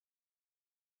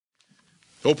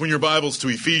Open your Bibles to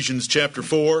Ephesians chapter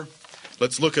 4.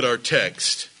 Let's look at our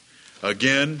text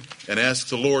again and ask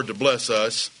the Lord to bless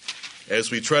us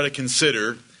as we try to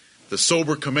consider the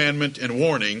sober commandment and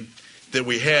warning that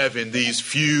we have in these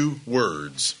few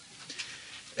words.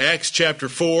 Acts chapter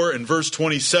 4 and verse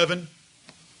 27.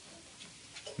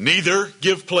 Neither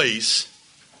give place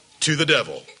to the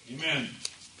devil. Amen.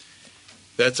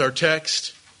 That's our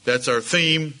text. That's our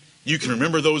theme. You can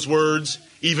remember those words.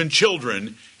 Even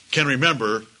children can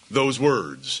remember those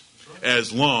words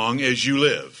as long as you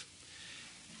live.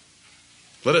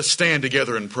 Let us stand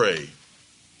together and pray.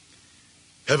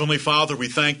 Heavenly Father, we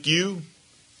thank you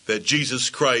that Jesus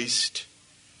Christ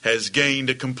has gained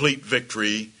a complete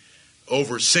victory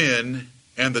over sin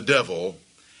and the devil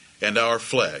and our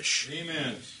flesh.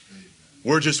 Amen.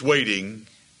 We're just waiting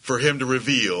for him to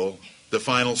reveal the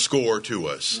final score to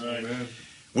us. Right. Amen.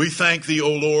 We thank thee,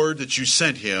 O Lord, that you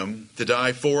sent him to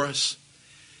die for us.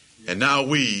 And now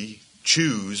we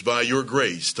choose by your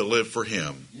grace to live for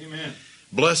him. Amen.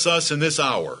 Bless us in this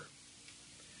hour.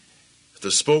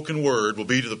 The spoken word will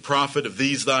be to the profit of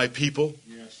these thy people,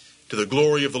 Yes. to the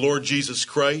glory of the Lord Jesus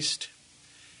Christ,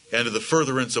 and to the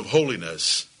furtherance of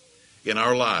holiness in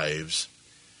our lives.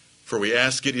 For we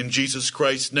ask it in Jesus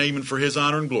Christ's name and for his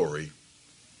honor and glory.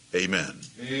 Amen.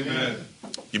 Amen.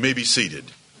 You may be seated.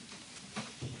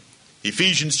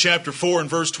 Ephesians chapter 4 and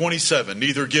verse 27.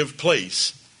 Neither give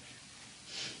place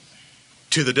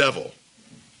to the devil.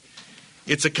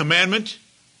 It's a commandment.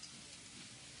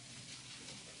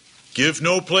 Give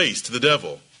no place to the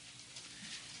devil.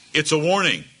 It's a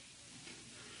warning.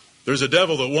 There's a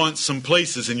devil that wants some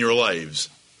places in your lives.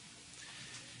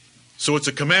 So it's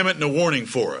a commandment and a warning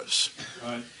for us.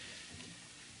 Right.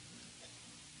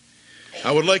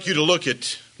 I would like you to look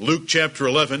at Luke chapter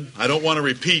 11. I don't want to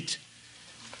repeat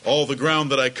all the ground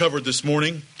that I covered this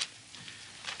morning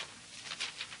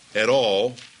at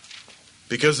all,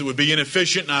 because it would be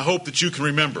inefficient, and I hope that you can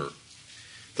remember.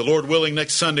 The Lord willing,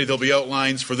 next Sunday there'll be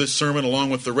outlines for this sermon along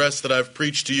with the rest that I've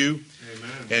preached to you.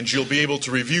 Amen. And you'll be able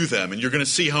to review them, and you're going to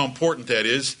see how important that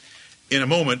is in a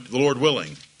moment, the Lord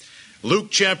willing. Luke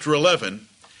chapter 11,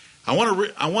 I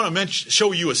want to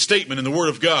show you a statement in the Word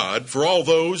of God for all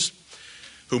those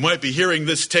who might be hearing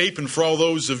this tape and for all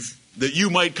those that you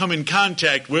might come in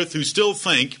contact with who still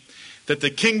think that the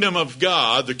kingdom of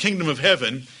God, the kingdom of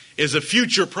heaven, is a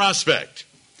future prospect.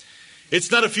 It's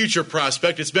not a future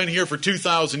prospect. It's been here for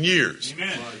 2,000 years.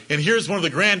 Amen. And here's one of the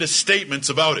grandest statements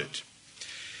about it.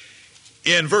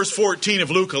 In verse 14 of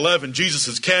Luke 11, Jesus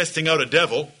is casting out a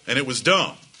devil, and it was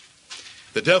dumb.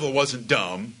 The devil wasn't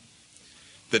dumb.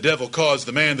 The devil caused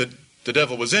the man that the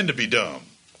devil was in to be dumb.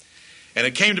 And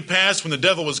it came to pass when the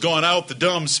devil was gone out, the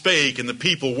dumb spake, and the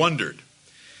people wondered.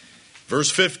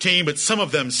 Verse 15, but some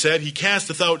of them said, he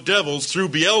casteth out devils through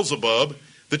Beelzebub,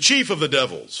 the chief of the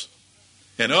devils.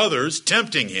 And others,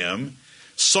 tempting him,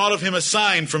 sought of him a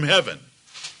sign from heaven.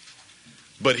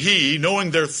 But he,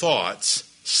 knowing their thoughts,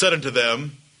 said unto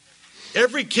them,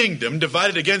 every kingdom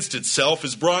divided against itself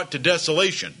is brought to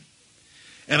desolation,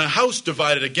 and a house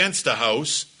divided against a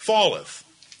house falleth.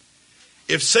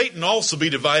 If Satan also be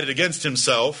divided against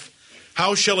himself,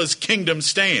 how shall his kingdom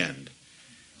stand?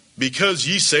 Because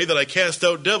ye say that I cast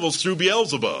out devils through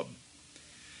Beelzebub.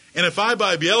 And if I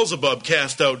by Beelzebub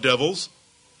cast out devils,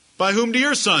 by whom do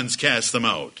your sons cast them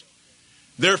out?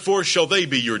 Therefore shall they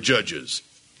be your judges.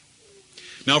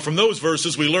 Now from those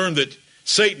verses we learn that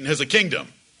Satan has a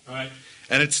kingdom. Right.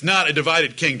 And it's not a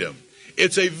divided kingdom.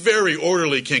 It's a very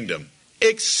orderly kingdom.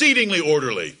 Exceedingly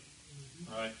orderly.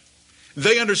 Right.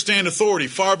 They understand authority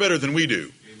far better than we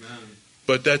do. Amen.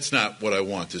 But that's not what I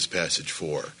want this passage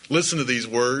for. Listen to these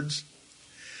words.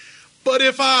 But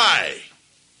if I,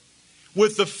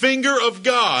 with the finger of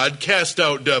God, cast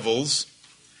out devils,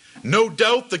 no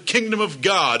doubt the kingdom of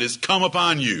God is come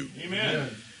upon you. Amen.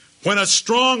 When a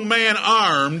strong man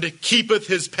armed keepeth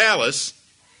his palace,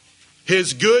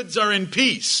 his goods are in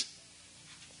peace.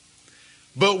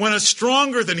 But when a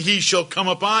stronger than he shall come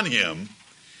upon him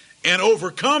and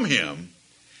overcome him,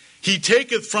 he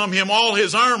taketh from him all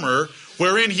his armor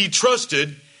wherein he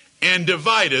trusted and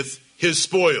divideth his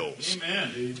spoils.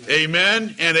 Amen.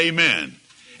 Amen and amen.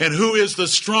 And who is the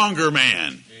stronger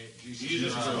man?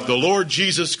 Jesus. The Lord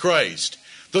Jesus Christ.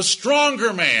 The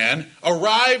stronger man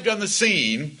arrived on the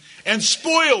scene and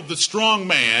spoiled the strong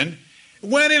man,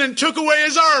 went in and took away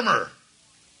his armor,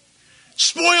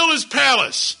 spoiled his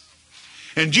palace.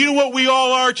 And do you know what we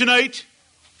all are tonight?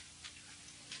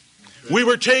 We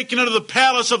were taken out of the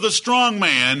palace of the strong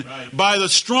man by the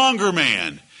stronger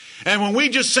man. And when we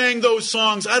just sang those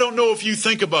songs, I don't know if you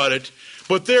think about it,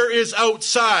 but there is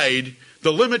outside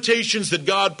the limitations that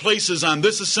God places on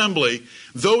this assembly,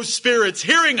 those spirits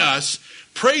hearing us,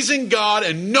 praising God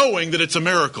and knowing that it's a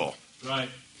miracle. Right.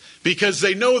 Because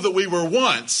they know that we were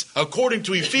once, according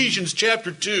to Ephesians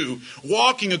chapter 2,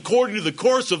 walking according to the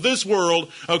course of this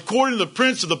world, according to the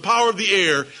prince of the power of the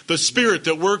air, the spirit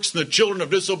that works in the children of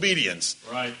disobedience.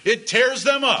 Right. It tears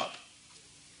them up.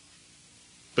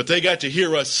 But they got to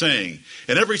hear us sing.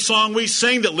 And every song we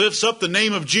sing that lifts up the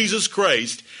name of Jesus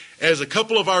Christ, as a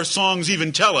couple of our songs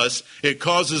even tell us, it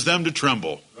causes them to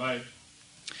tremble. Right.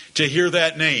 To hear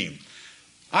that name.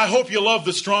 I hope you love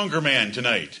the stronger man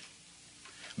tonight.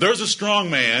 There's a strong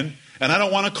man, and I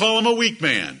don't want to call him a weak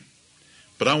man.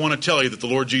 But I want to tell you that the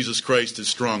Lord Jesus Christ is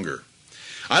stronger.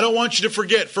 I don't want you to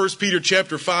forget 1 Peter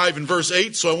chapter 5 and verse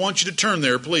 8, so I want you to turn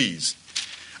there, please.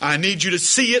 I need you to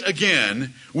see it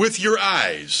again with your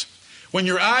eyes. When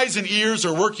your eyes and ears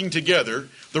are working together,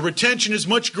 the retention is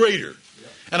much greater.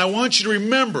 And I want you to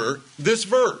remember this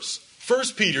verse, 1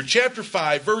 Peter chapter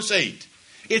 5, verse 8.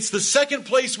 It's the second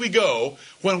place we go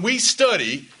when we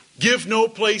study, give no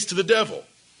place to the devil.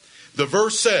 The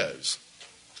verse says,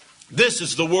 this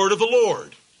is the word of the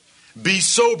Lord. Be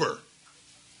sober.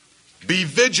 Be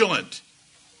vigilant.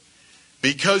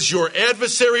 Because your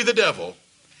adversary the devil,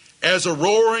 as a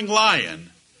roaring lion,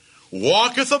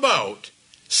 walketh about,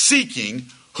 seeking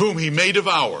whom he may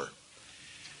devour.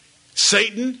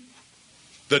 Satan,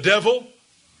 the devil,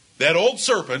 that old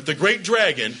serpent, the great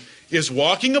dragon, is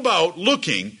walking about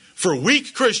looking for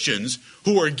weak Christians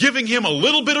who are giving him a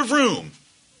little bit of room.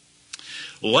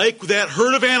 Like that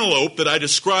herd of antelope that I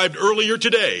described earlier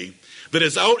today, that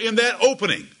is out in that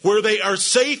opening, where they are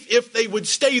safe if they would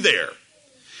stay there.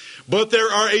 But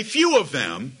there are a few of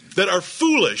them that are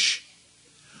foolish,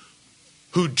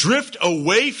 who drift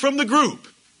away from the group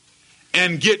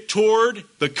and get toward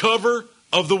the cover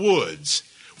of the woods,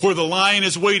 where the lion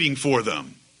is waiting for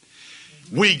them.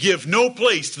 We give no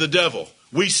place to the devil.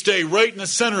 We stay right in the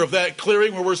center of that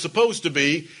clearing where we're supposed to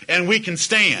be, and we can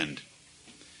stand.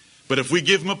 But if we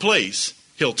give him a place,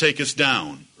 he'll take us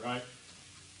down. Right.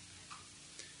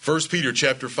 1 Peter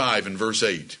chapter 5 and verse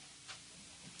 8.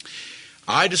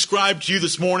 I described to you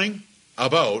this morning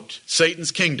about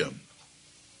Satan's kingdom.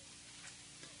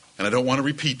 And I don't want to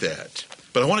repeat that.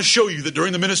 But I want to show you that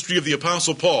during the ministry of the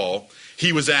Apostle Paul,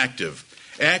 he was active.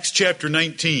 Acts chapter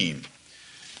 19.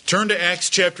 Turn to Acts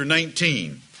chapter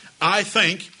 19. I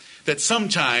think that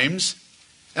sometimes,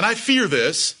 and I fear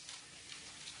this,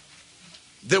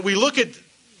 that we look at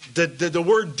the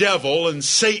word devil and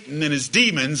Satan and his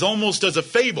demons almost as a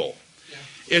fable.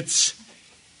 Yeah.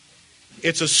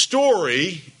 It's a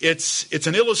story, it's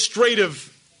an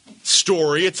illustrative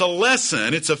story, it's a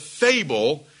lesson, it's a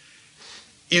fable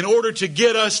in order to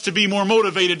get us to be more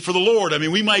motivated for the Lord. I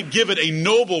mean, we might give it a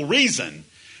noble reason,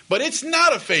 but it's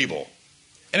not a fable,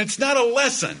 and it's not a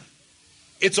lesson.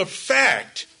 It's a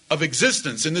fact of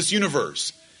existence in this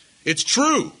universe. It's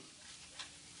true.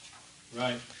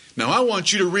 Right. Now, I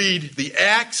want you to read the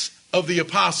Acts of the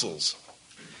Apostles.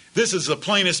 This is the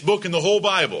plainest book in the whole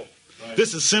Bible. Right.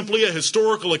 This is simply a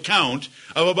historical account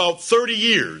of about 30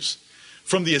 years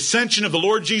from the ascension of the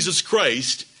Lord Jesus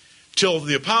Christ till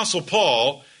the Apostle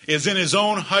Paul is in his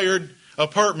own hired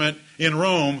apartment in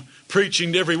Rome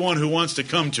preaching to everyone who wants to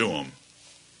come to him.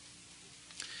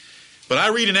 But I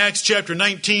read in Acts chapter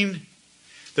 19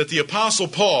 that the Apostle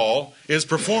Paul is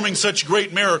performing such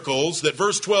great miracles that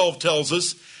verse 12 tells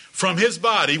us, from his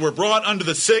body were brought unto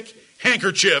the sick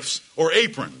handkerchiefs or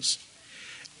aprons,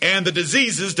 and the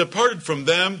diseases departed from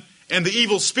them, and the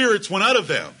evil spirits went out of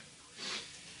them.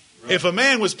 Right. If a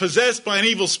man was possessed by an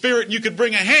evil spirit, you could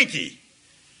bring a hanky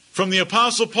from the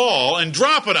Apostle Paul and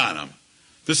drop it on him.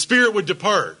 The spirit would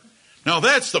depart. Now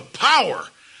that's the power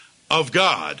of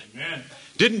God. Amen.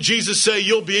 Didn't Jesus say,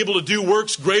 you'll be able to do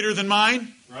works greater than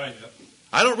mine? Right.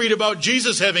 I don't read about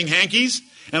Jesus having hankies,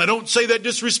 and I don't say that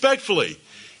disrespectfully.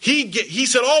 He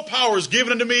said, all power is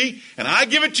given unto me, and I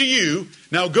give it to you.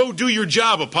 Now go do your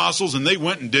job, apostles. And they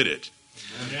went and did it.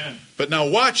 Amen. But now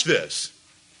watch this.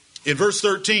 In verse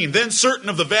 13, then certain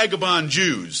of the vagabond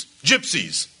Jews,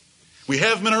 gypsies, we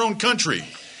have them in our own country,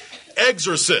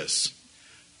 exorcists,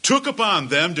 took upon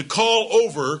them to call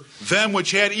over them which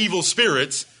had evil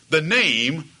spirits the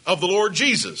name of the Lord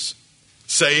Jesus,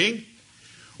 saying,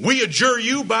 we adjure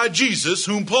you by Jesus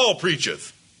whom Paul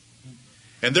preacheth.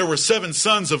 And there were 7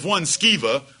 sons of one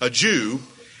Sceva, a Jew,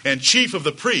 and chief of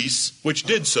the priests, which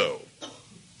did so.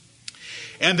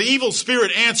 And the evil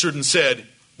spirit answered and said,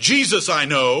 Jesus I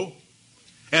know,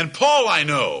 and Paul I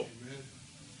know,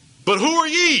 but who are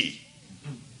ye?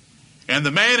 And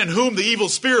the man in whom the evil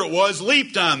spirit was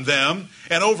leaped on them,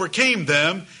 and overcame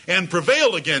them, and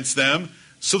prevailed against them,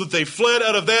 so that they fled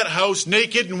out of that house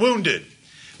naked and wounded.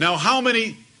 Now, how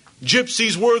many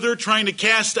gypsies were there trying to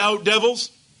cast out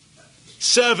devils?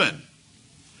 7.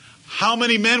 How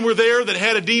many men were there that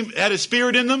had a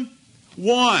spirit in them?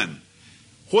 1.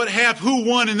 What happened? Who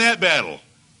won in that battle?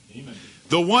 Demon.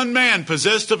 The one man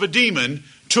possessed of a demon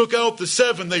took out the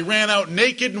 7. They ran out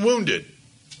naked and wounded.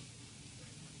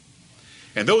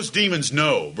 And those demons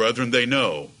know, brethren, they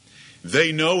know.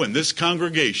 They know in this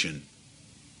congregation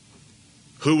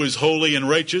who is holy and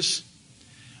righteous,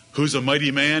 who's a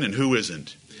mighty man, and who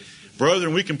isn't.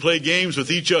 Brethren, we can play games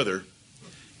with each other,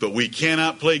 but we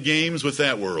cannot play games with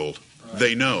that world. Right.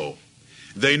 They know.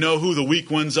 They know who the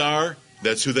weak ones are.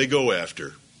 That's who they go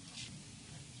after.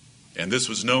 And this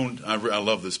was known, I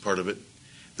love this part of it.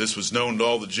 This was known to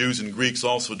all the Jews and Greeks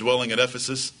also dwelling at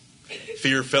Ephesus.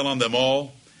 Fear fell on them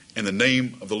all, and the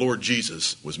name of the Lord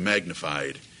Jesus was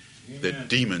magnified. Amen. That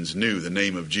demons knew the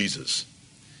name of Jesus.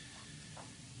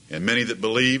 And many that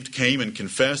believed came and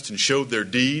confessed and showed their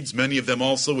deeds. Many of them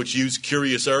also which used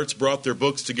curious arts brought their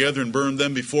books together and burned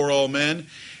them before all men.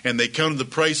 And they counted the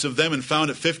price of them and found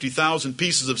it 50,000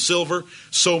 pieces of silver.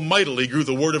 So mightily grew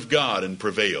the word of God and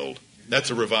prevailed. That's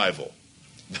a revival.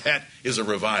 That is a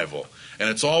revival. And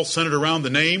it's all centered around the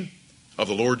name of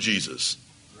the Lord Jesus.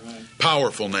 Right.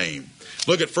 Powerful name.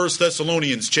 Look at 1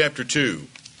 Thessalonians chapter 2.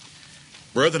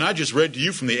 Brethren, I just read to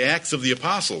you from the Acts of the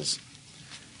Apostles.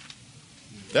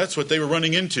 That's what they were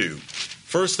running into.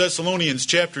 1 Thessalonians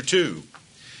chapter 2.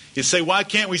 You say, why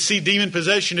can't we see demon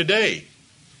possession today?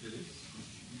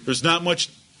 There's not much.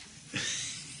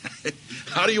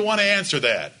 How do you want to answer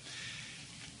that?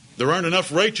 There aren't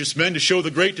enough righteous men to show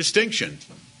the great distinction.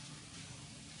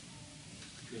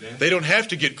 They don't have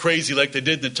to get crazy like they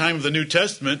did in the time of the New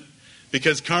Testament,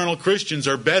 because carnal Christians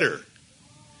are better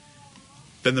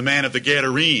than the man of the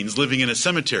Gadarenes living in a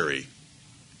cemetery.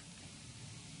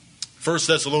 1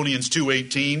 Thessalonians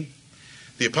 2:18,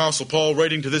 the Apostle Paul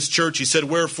writing to this church, he said,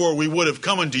 wherefore we would have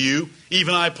come unto you,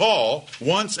 even I, Paul,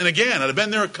 once and again. I'd have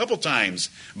been there a couple times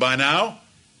by now.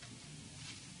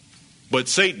 But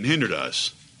Satan hindered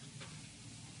us.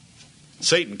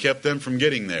 Satan kept them from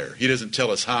getting there. He doesn't tell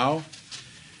us how.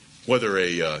 Whether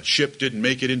a ship didn't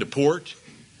make it into port,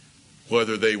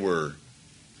 whether they were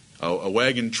a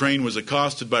wagon train was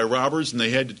accosted by robbers and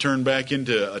they had to turn back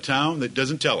into a town, that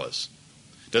doesn't tell us.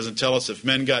 Doesn't tell us if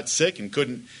men got sick and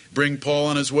couldn't bring Paul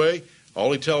on his way.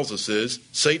 All he tells us is,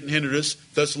 Satan hindered us.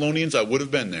 Thessalonians, I would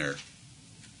have been there.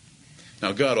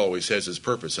 Now, God always has his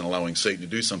purpose in allowing Satan to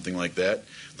do something like that.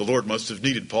 The Lord must have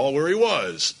needed Paul where he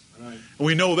was. Right. And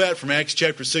we know that from Acts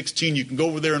chapter 16. You can go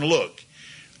over there and look.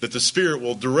 That the Spirit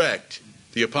will direct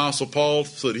the Apostle Paul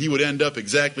so that he would end up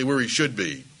exactly where he should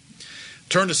be.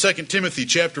 Turn to 2 Timothy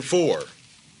chapter 4.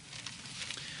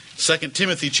 2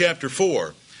 Timothy chapter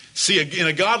 4. See, in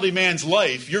a godly man's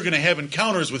life, you're going to have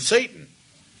encounters with Satan.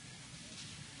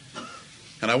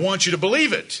 And I want you to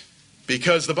believe it,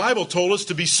 because the Bible told us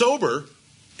to be sober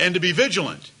and to be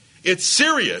vigilant. It's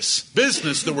serious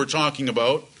business that we're talking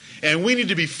about, and we need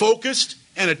to be focused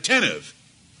and attentive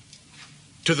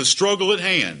to the struggle at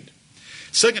hand.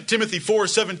 2 Timothy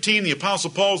 4:17, the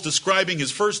Apostle Paul's describing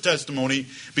his first testimony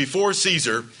before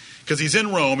Caesar, because he's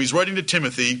in Rome, he's writing to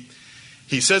Timothy.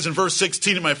 He says in verse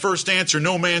 16, at my first answer,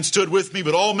 no man stood with me,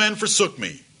 but all men forsook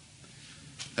me.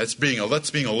 That's being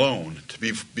alone to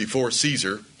be before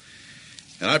Caesar.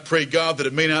 And I pray God that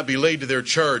it may not be laid to their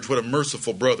charge. What a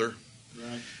merciful brother.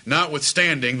 Right.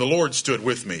 Notwithstanding, the Lord stood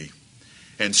with me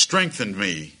and strengthened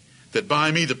me, that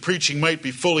by me the preaching might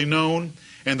be fully known,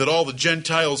 and that all the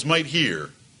Gentiles might hear.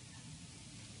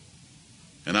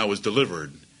 And I was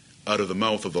delivered out of the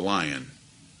mouth of the lion.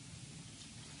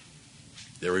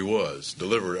 There he was,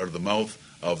 delivered out of the mouth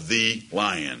of the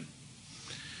lion.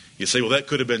 You say, well, that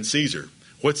could have been Caesar.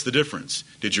 What's the difference?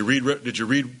 Did you read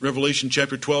Revelation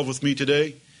chapter 12 with me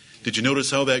today? Did you notice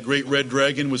how that great red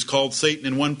dragon was called Satan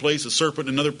in one place, a serpent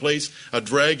in another place, a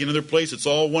dragon in another place? It's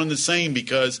all one and the same,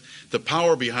 because the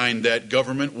power behind that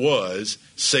government was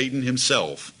Satan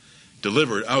himself,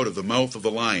 delivered out of the mouth of the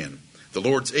lion. The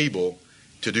Lord's able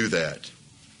to do that.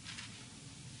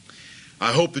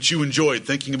 I hope that you enjoyed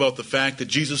thinking about the fact that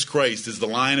Jesus Christ is the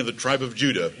Lion of the tribe of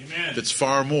Judah. Amen. That's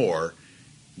far more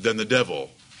than the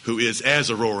devil, who is as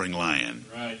a roaring lion.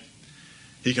 Right.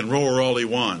 He can roar all he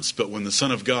wants, but when the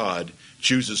Son of God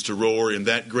chooses to roar in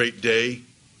that great day,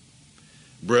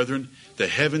 brethren, the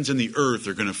heavens and the earth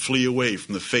are going to flee away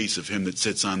from the face of him that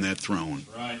sits on that throne.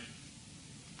 Right.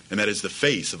 And that is the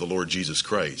face of the Lord Jesus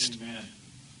Christ. Amen.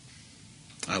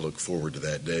 I look forward to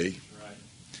that day.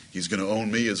 He's going to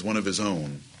own me as one of his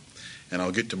own. And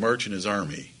I'll get to march in his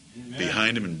army. Amen.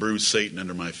 Behind him and bruise Satan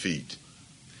under my feet.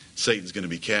 Satan's going to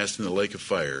be cast in the lake of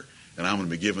fire, and I'm going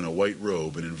to be given a white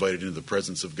robe and invited into the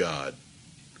presence of God.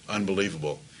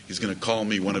 Unbelievable. He's going to call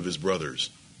me one of his brothers.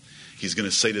 He's going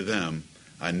to say to them,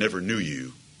 I never knew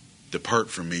you. Depart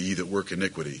from me, ye that work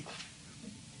iniquity.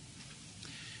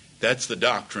 That's the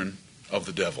doctrine of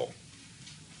the devil.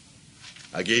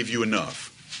 I gave you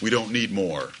enough. We don't need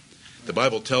more. The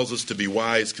Bible tells us to be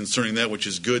wise concerning that which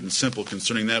is good and simple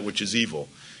concerning that which is evil.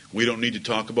 We don't need to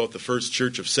talk about the first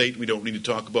church of Satan. We don't need to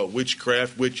talk about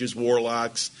witchcraft, witches,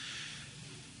 warlocks,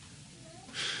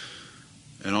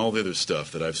 and all the other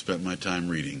stuff that I've spent my time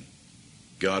reading.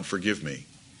 God forgive me.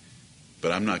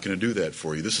 But I'm not going to do that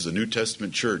for you. This is a New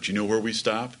Testament church. You know where we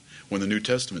stop? When the New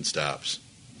Testament stops.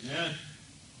 Yeah.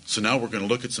 So now we're going to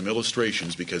look at some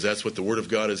illustrations, because that's what the Word of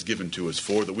God has given to us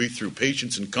for, that we through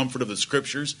patience and comfort of the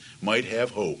Scriptures might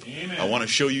have hope. Amen. I want to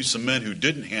show you some men who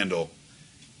didn't handle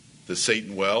the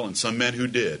Satan well, and some men who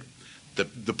did.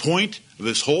 The point of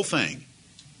this whole thing,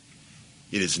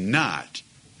 it is not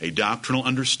a doctrinal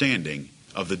understanding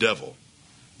of the devil.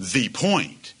 The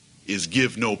point is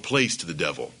give no place to the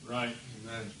devil. Right.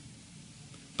 Amen.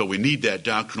 But we need that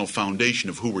doctrinal foundation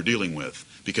of who we're dealing with,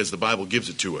 because the Bible gives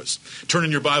it to us. Turn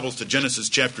in your Bibles to Genesis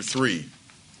chapter 3.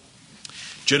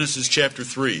 Genesis chapter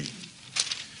 3.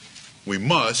 We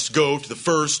must go to the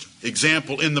first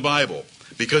example in the Bible,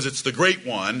 because it's the great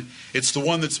one. It's the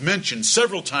one that's mentioned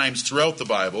several times throughout the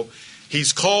Bible.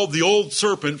 He's called the old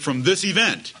serpent from this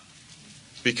event,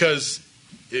 because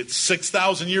it's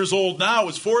 6,000 years old now. It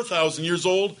was 4,000 years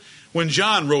old when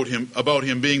John wrote about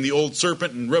him being the old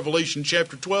serpent in Revelation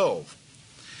chapter 12.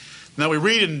 Now we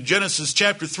read in Genesis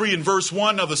chapter 3 and verse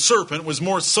 1, Now the serpent was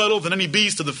more subtle than any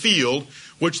beast of the field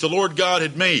which the Lord God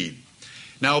had made.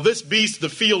 Now this beast of the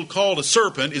field called a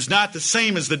serpent is not the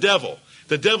same as the devil.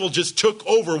 The devil just took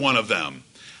over one of them.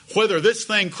 Whether this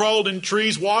thing crawled in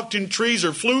trees, walked in trees,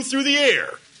 or flew through the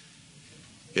air,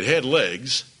 it had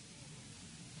legs.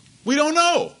 We don't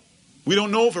know. We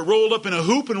don't know if it rolled up in a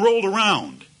hoop and rolled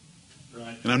around.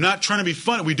 Right. And I'm not trying to be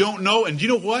funny. We don't know. And you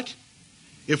know what?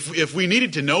 If we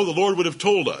needed to know, the Lord would have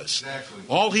told us. Exactly.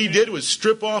 All he did was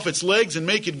strip off its legs and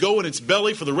make it go in its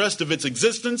belly for the rest of its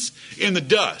existence in the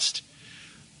dust,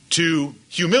 to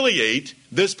humiliate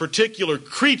this particular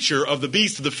creature of the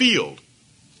beast of the field.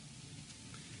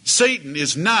 Satan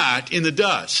is not in the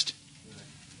dust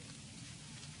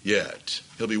yet.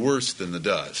 He'll be worse than the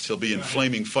dust. He'll be in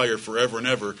flaming fire forever and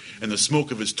ever, and the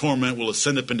smoke of his torment will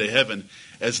ascend up into heaven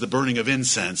as the burning of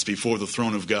incense before the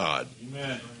throne of God.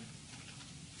 Amen.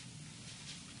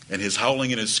 And his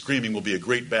howling and his screaming will be a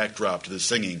great backdrop to the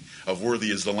singing of Worthy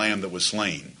is the Lamb that was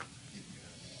slain.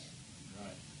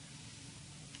 Right.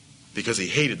 Because he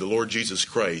hated the Lord Jesus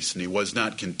Christ, and he was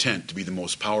not content to be the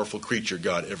most powerful creature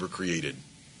God ever created.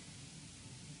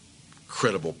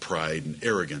 Incredible pride and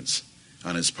arrogance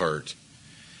on his part.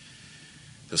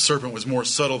 The serpent was more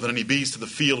subtle than any beast of the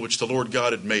field which the Lord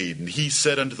God had made. And he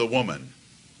said unto the woman,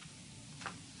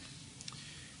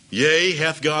 Yea,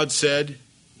 hath God said,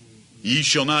 Ye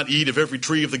shall not eat of every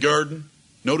tree of the garden?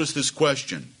 Notice this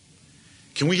question.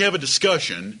 Can we have a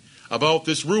discussion about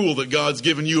this rule that God's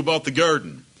given you about the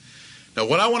garden? Now,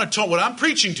 what I'm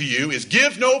preaching to you is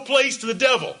give no place to the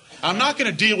devil. I'm not going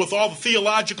to deal with all the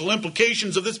theological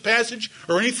implications of this passage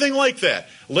or anything like that.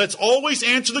 Let's always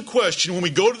answer the question when we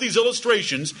go to these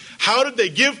illustrations, how did they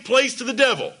give place to the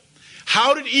devil?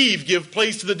 How did Eve give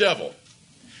place to the devil?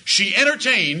 She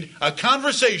entertained a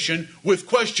conversation with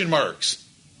question marks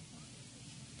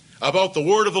about the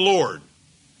word of the Lord.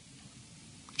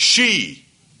 She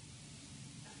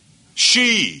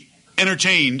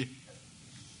entertained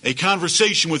a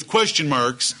conversation with question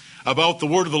marks about the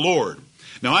word of the Lord.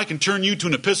 Now I can turn you to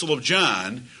an epistle of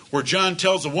John, where John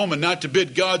tells a woman not to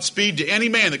bid Godspeed to any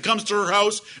man that comes to her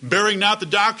house bearing not the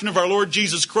doctrine of our Lord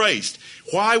Jesus Christ.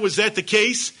 Why was that the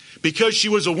case? Because she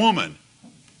was a woman.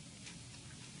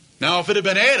 Now if it had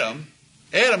been Adam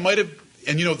might have,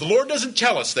 and the Lord doesn't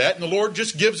tell us that, and the Lord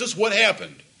just gives us what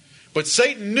happened. But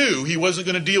Satan knew he wasn't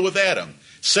going to deal with Adam.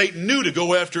 Satan knew to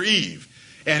go after Eve.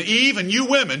 And Eve and you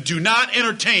women do not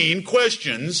entertain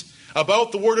questions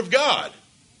about the Word of God.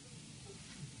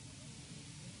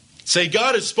 Say,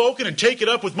 God has spoken, and take it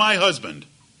up with my husband.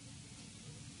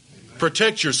 Amen.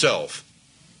 Protect yourself.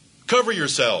 Cover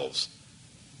yourselves.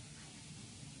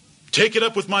 Take it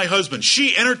up with my husband.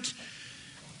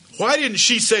 Why didn't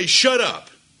she say, shut up?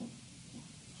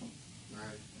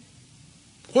 Right.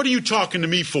 What are you talking to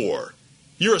me for?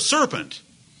 You're a serpent.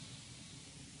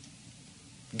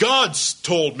 God's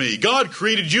told me. God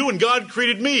created you and God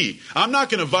created me. I'm not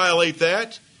going to violate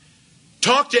that.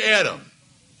 Talk to Adam.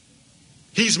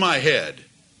 He's my head.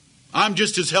 I'm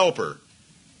just his helper.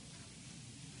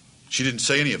 She didn't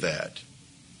say any of that.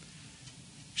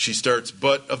 She starts,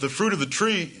 but of the fruit of the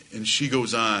tree, and she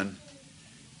goes on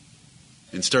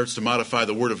and starts to modify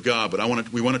the Word of God.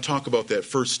 But we want to talk about that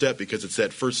first step, because it's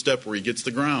that first step where he gets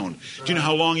the ground. Right. Do you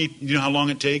know how long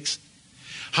it takes?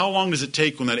 How long does it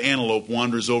take when that antelope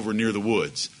wanders over near the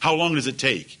woods? How long does it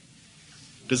take?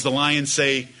 Does the lion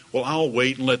say, well, I'll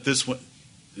wait and let this one?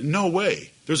 No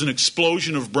way. There's an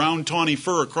explosion of brown tawny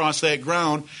fur across that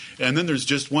ground, and then there's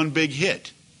just one big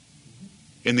hit.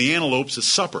 And the antelope's a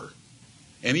supper.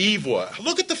 And Eve was.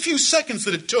 Look at the few seconds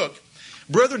that it took.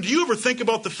 Brethren, do you ever think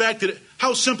about the fact that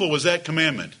how simple was that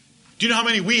commandment? Do you know how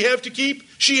many we have to keep?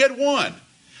 She had one.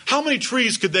 How many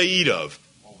trees could they eat of?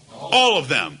 All of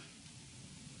them.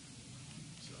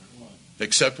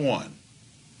 Except one.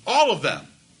 All of them.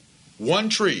 One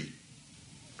tree.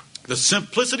 The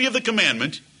simplicity of the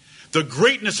commandment, the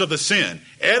greatness of the sin.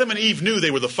 Adam and Eve knew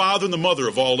they were the father and the mother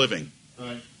of all living.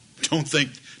 Right.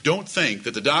 Don't think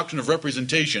that the doctrine of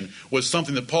representation was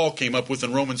something that Paul came up with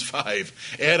in Romans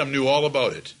 5. Adam knew all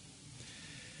about it.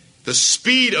 The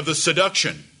speed of the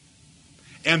seduction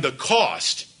and the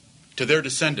cost to their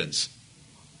descendants.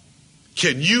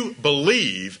 Can you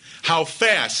believe how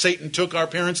fast Satan took our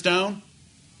parents down?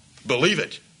 Believe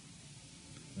it.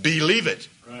 Believe it.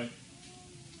 Right.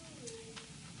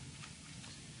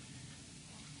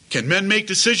 Can men make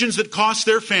decisions that cost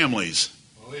their families?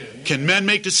 Oh, yeah. Can men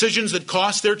make decisions that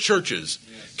cost their churches?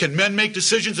 Yes. Can men make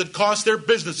decisions that cost their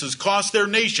businesses, cost their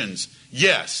nations?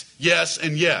 Yes, yes,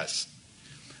 and yes.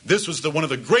 This was one of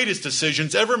the greatest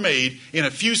decisions ever made. In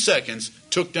a few seconds,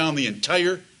 took down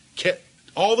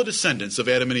all the descendants of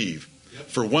Adam and Eve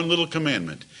for one little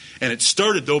commandment. And it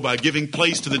started, though, by giving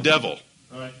place to the devil.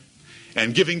 Right.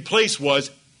 And giving place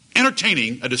was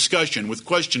entertaining a discussion with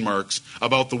question marks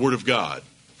about the Word of God.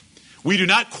 We do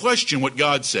not question what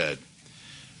God said.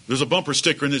 There's a bumper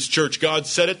sticker in this church. God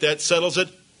said it, that settles it.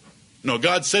 No,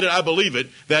 God said it, I believe it,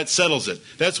 that settles it.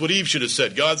 That's what Eve should have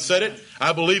said. God said it,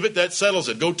 I believe it, that settles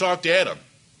it. Go talk to Adam.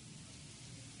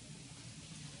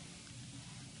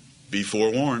 Be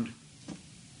forewarned.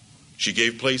 She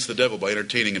gave place to the devil by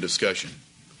entertaining a discussion.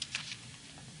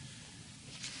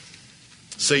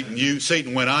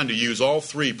 Satan went on to use all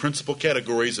three principal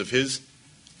categories of his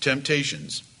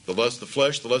temptations. The lust of the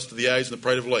flesh, the lust of the eyes, and the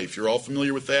pride of life. You're all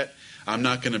familiar with that. I'm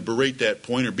not going to berate that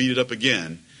point or beat it up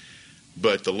again.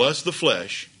 But the lust of the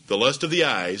flesh, the lust of the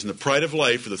eyes, and the pride of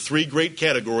life are the three great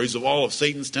categories of all of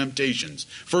Satan's temptations.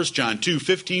 1 John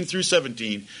 2:15 through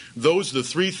 17. Those are the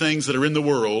three things that are in the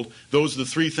world. Those are the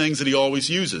three things that he always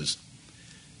uses.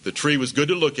 The tree was good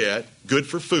to look at, good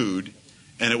for food,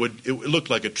 and it looked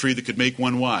like a tree that could make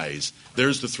one wise.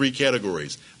 There's the three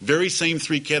categories. Very same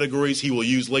three categories he will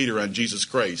use later on Jesus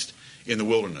Christ in the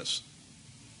wilderness.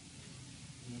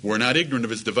 We're not ignorant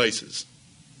of his devices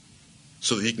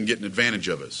so that he can get an advantage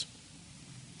of us.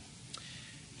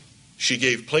 She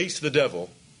gave place to the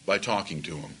devil by talking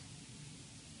to him.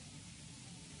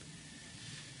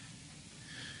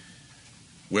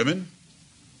 Women,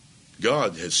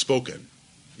 God has spoken.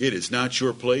 It is not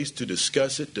your place to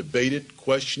discuss it, debate it,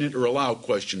 question it, or allow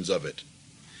questions of it.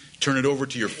 Turn it over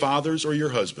to your fathers or your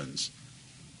husbands.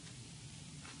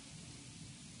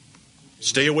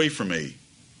 Stay away from me.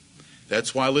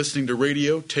 That's why listening to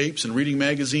radio, tapes, and reading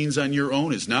magazines on your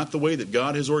own is not the way that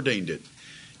God has ordained it.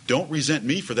 Don't resent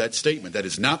me for that statement. That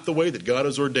is not the way that God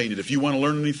has ordained it. If you want to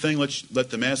learn anything,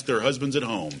 let them ask their husbands at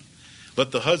home.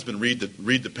 Let the husband read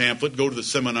the pamphlet, go to the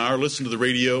seminar, listen to the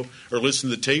radio, or listen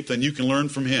to the tape, then you can learn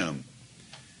from him.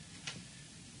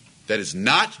 That is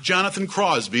not Jonathan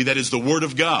Crosby. That is the Word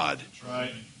of God. That's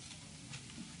right.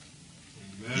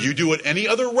 Amen. You do it any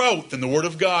other route than the Word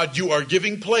of God, you are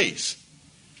giving place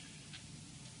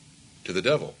to the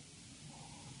devil.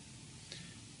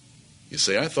 You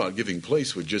say, I thought giving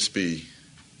place would just be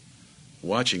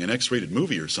watching an X-rated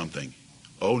movie or something.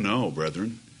 Oh no,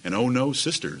 brethren, and oh no,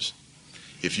 sisters.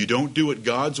 If you don't do it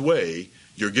God's way,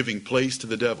 you're giving place to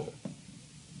the devil.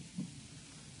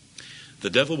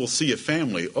 The devil will see a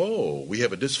family. Oh, we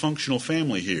have a dysfunctional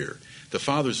family here. The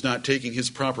father's not taking his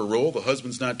proper role. The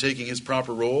husband's not taking his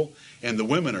proper role. And the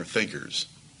women are thinkers.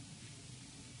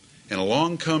 And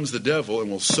along comes the devil and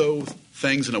will sow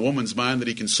things in a woman's mind that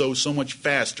he can sow so much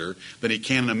faster than he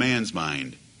can in a man's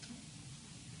mind.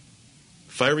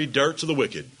 Fiery darts of the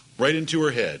wicked right into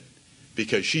her head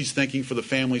because she's thinking for the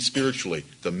family spiritually.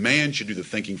 The man should do the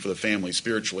thinking for the family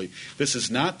spiritually. This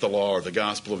is not the law or the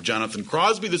gospel of Jonathan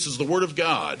Crosby. This is the Word of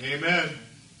God. Amen.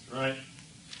 That's right.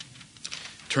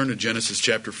 Turn to Genesis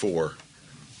chapter 4.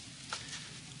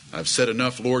 I've said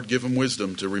enough. Lord, give them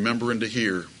wisdom to remember and to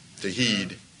hear, to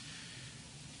heed.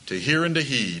 To hear and to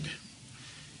heed.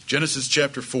 Genesis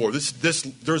chapter 4.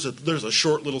 There's a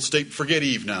short little statement. Forget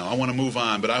Eve now. I want to move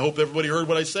on, but I hope everybody heard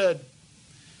what I said.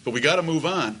 But we got to move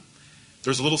on.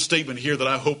 There's a little statement here that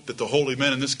I hope that the holy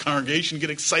men in this congregation get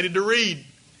excited to read.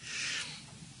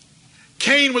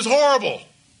 Cain was horrible.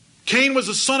 Cain was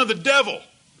the son of the devil.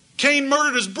 Cain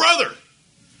murdered his brother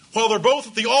while they're both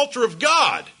at the altar of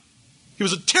God. He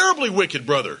was a terribly wicked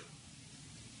brother,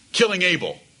 killing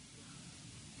Abel.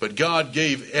 But God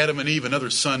gave Adam and Eve another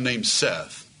son named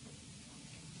Seth.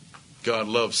 God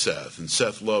loved Seth, and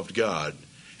Seth loved God.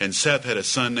 And Seth had a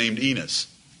son named Enos.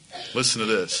 Listen to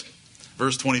this.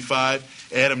 Verse 25,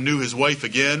 Adam knew his wife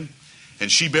again,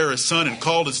 and she bare a son and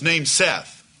called his name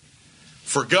Seth.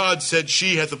 For God said,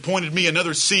 she hath appointed me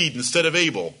another seed instead of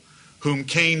Abel, whom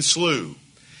Cain slew.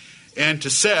 And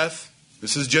to Seth,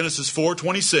 this is Genesis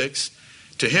 4:26,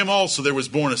 to him also there was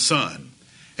born a son,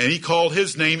 and he called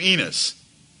his name Enos.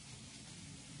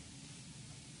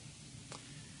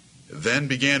 Then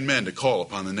began men to call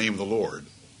upon the name of the Lord.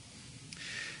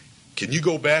 Can you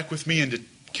go back with me and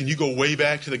can you go way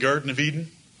back to the Garden of Eden?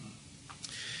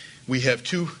 We have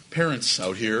two parents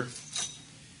out here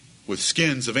with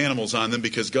skins of animals on them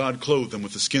because God clothed them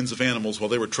with the skins of animals while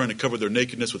they were trying to cover their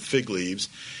nakedness with fig leaves.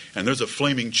 And there's a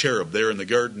flaming cherub there in the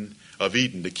Garden of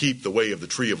Eden to keep the way of the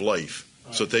tree of life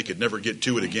so that they could never get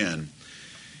to it again.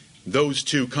 Those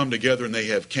two come together and they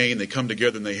have Cain. They come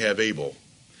together and they have Abel.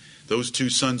 Those two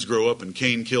sons grow up and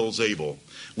Cain kills Abel.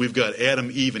 We've got Adam,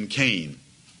 Eve, and Cain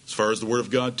as far as the Word of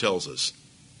God tells us.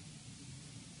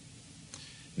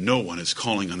 No one is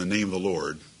calling on the name of the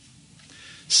Lord.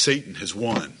 Satan has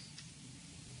won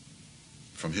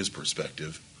from his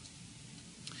perspective.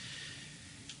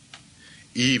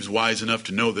 Eve's wise enough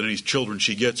to know that any children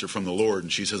she gets are from the Lord,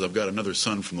 and she says, I've got another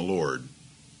son from the Lord.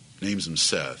 Names him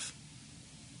Seth.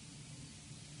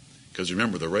 Because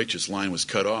remember, the righteous line was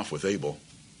cut off with Abel.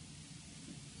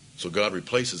 So God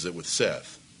replaces it with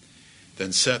Seth.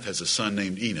 Then Seth has a son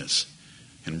named Enos.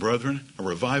 And brethren, a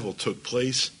revival took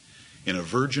place in a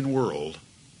virgin world.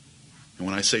 And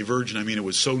when I say virgin, I mean it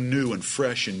was so new and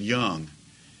fresh and young.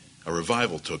 A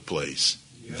revival took place.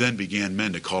 Yeah. Then began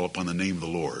men to call upon the name of the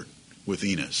Lord with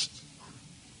Enos.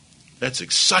 That's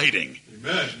exciting.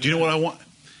 Amen. Do you know what I want?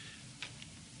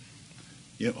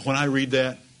 You know, when I read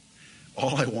that,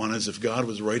 all I want is if God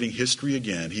was writing history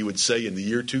again, he would say in the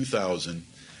year 2000,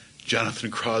 Jonathan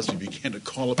Crosby began to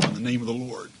call upon the name of the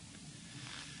Lord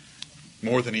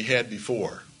more than he had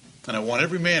before. And I want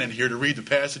every man in here to read the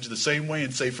passage the same way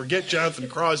and say, forget Jonathan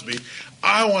Crosby.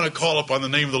 I want to call upon the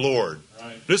name of the Lord.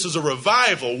 Right. This is a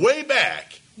revival way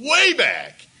back. Way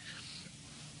back.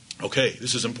 Okay,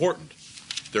 this is important.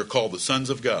 They're called the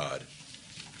sons of God.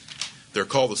 They're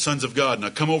called the sons of God. Now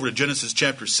come over to Genesis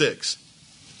chapter 6.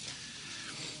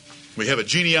 We have a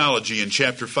genealogy in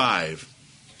chapter 5.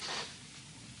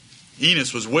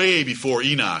 Enos was way before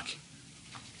Enoch.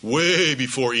 Way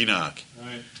before Enoch.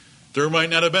 Right. There might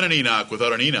not have been an Enoch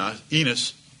without an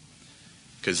Enos,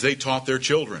 because they taught their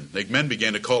children. Men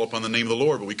began to call upon the name of the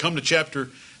Lord. But we come to chapter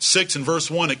 6 and verse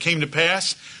 1. It came to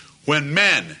pass when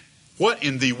men, what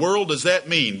in the world does that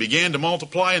mean, began to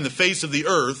multiply in the face of the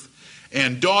earth,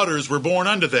 and daughters were born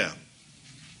unto them.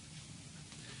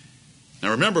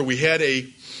 Now remember, we had a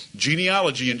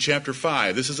genealogy in chapter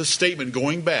 5. This is a statement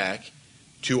going back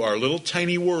to our little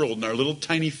tiny world and our little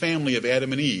tiny family of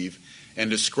Adam and Eve,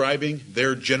 and describing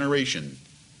their generation,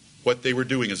 what they were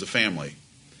doing as a family.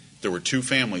 There were two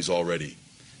families already.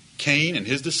 Cain and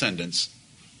his descendants,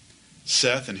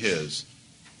 Seth and his.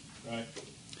 Right.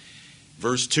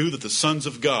 Verse 2, that the sons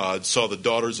of God saw the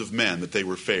daughters of men, that they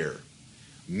were fair.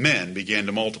 Men began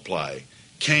to multiply.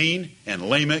 Cain and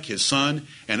Lamech, his son,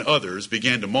 and others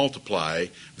began to multiply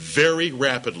very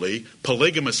rapidly,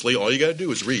 polygamously. All you got to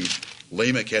do is read.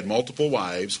 Lamech had multiple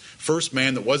wives. First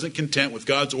man that wasn't content with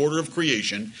God's order of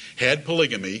creation had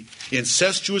polygamy,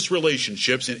 incestuous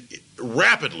relationships, and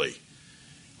rapidly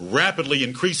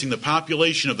increasing the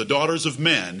population of the daughters of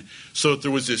men, so that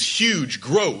there was this huge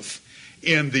growth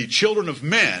in the children of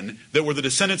men that were the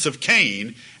descendants of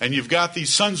Cain. And you've got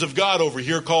these sons of God over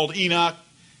here called Enoch,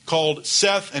 called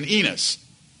Seth and Enos,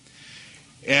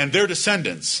 and their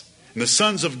descendants. And the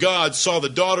sons of God saw the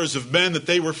daughters of men, that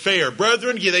they were fair.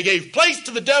 Brethren, they gave place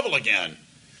to the devil again.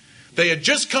 They had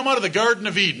just come out of the Garden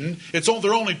of Eden.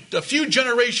 They're only a few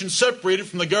generations separated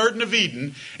from the Garden of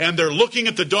Eden, and they're looking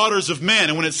at the daughters of men.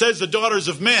 And when it says the daughters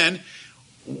of men,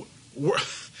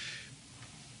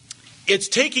 it's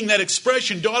taking that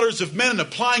expression, daughters of men, and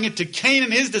applying it to Cain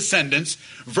and his descendants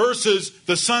versus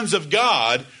the sons of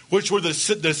God, which were the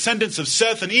descendants of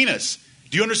Seth and Enos.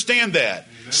 Do you understand that?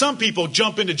 Amen. Some Some people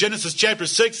jump into Genesis chapter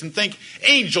 6 and think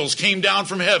angels came down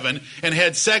from heaven and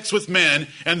had sex with men,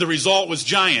 and the result was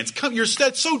giants.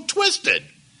 That's so twisted.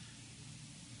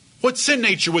 What sin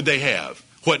nature would they have?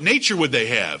 What nature would they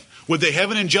have? Would they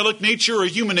have an angelic nature or a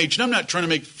human nature? And I'm not trying to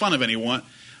make fun of anyone.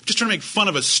 I'm just trying to make fun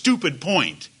of a stupid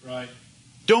point. Right.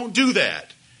 Don't do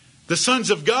that. The sons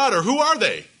of God who are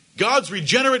they? God's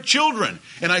regenerate children.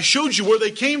 And I showed you where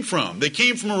they came from. They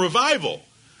came from a revival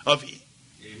of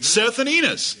Seth and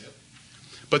Enos. Yep.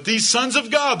 But these sons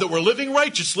of God that were living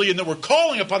righteously and that were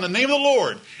calling upon the name of the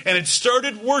Lord and had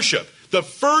started worship, the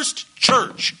first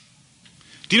church.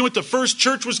 Do you know what the first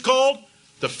church was called?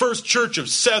 The first church of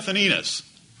Seth and Enos.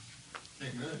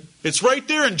 Amen. It's right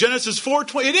there in Genesis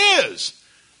 4:20. It is.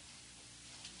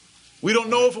 We don't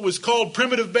know if it was called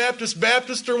Primitive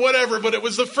Baptist, or whatever, but it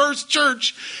was the first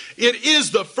church. It is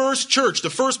the first church,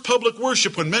 the first public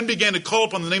worship when men began to call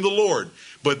upon the name of the Lord.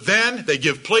 But then they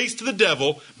give place to the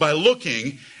devil by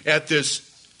looking at this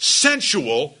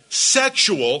sensual,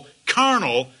 sexual,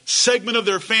 carnal segment of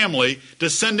their family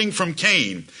descending from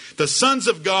Cain. The sons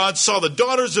of God saw the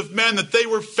daughters of men that they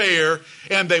were fair,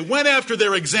 and they went after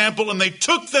their example, and they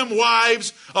took them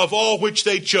wives of all which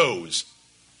they chose.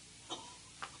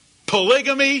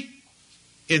 Polygamy,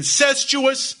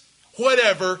 incestuous,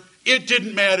 whatever, it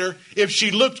didn't matter. If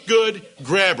she looked good,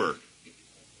 grab her.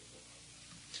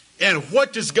 And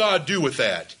what does God do with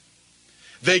that?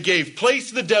 They gave place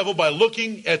to the devil by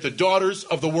looking at the daughters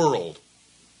of the world.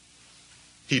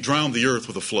 He drowned the earth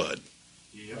with a flood.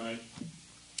 Yeah. Right.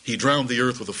 He drowned the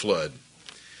earth with a flood.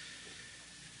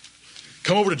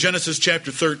 Come over to Genesis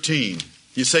chapter 13.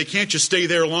 You say, can't you stay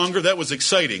there longer? That was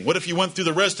exciting. What if you went through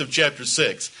the rest of chapter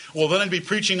 6? Well, then I'd be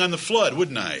preaching on the flood,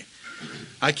 wouldn't I?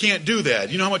 I can't do that.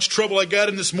 You know how much trouble I got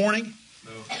in this morning?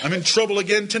 No. I'm in trouble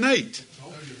again tonight.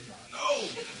 No.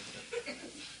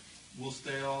 We'll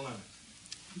stay all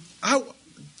night.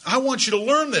 I want you to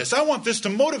learn this. I want this to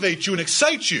motivate you and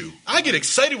excite you. I get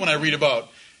excited when I read about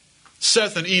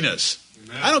Seth and Enos.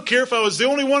 Amen. I don't care if I was the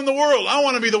only one in the world. I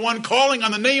want to be the one calling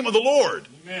on the name of the Lord.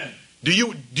 Amen. Do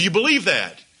you believe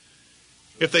that?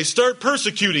 If they start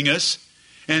persecuting us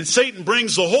and Satan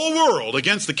brings the whole world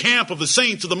against the camp of the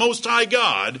saints of the Most High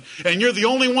God and you're the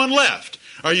only one left,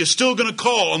 are you still going to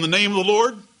call on the name of the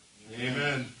Lord?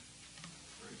 Amen.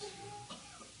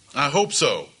 I hope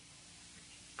so.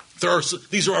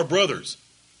 These are our brothers.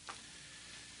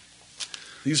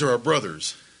 These are our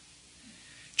brothers.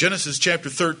 Genesis chapter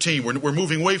 13, we're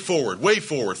moving way forward,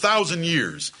 1,000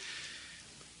 years.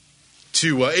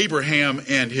 To Abraham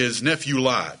and his nephew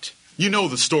Lot. You know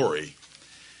the story.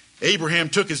 Abraham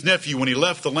took his nephew when he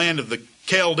left the land of the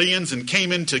Chaldeans and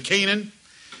came into Canaan.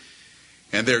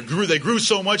 And they grew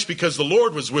so much because the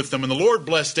Lord was with them, and the Lord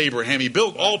blessed Abraham. He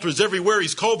built altars everywhere.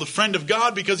 He's called the friend of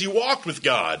God because he walked with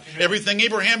God. Everything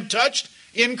Abraham touched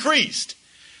increased.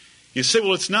 You say,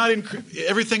 well, it's not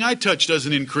everything I touch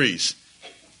doesn't increase.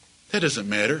 That doesn't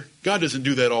matter. God doesn't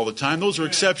do that all the time. Those are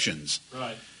exceptions.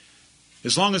 Right.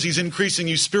 As long as he's increasing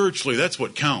you spiritually, that's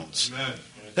what counts. Amen.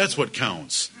 That's what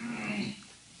counts.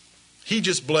 He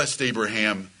just blessed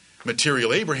Abraham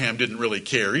material. Abraham didn't really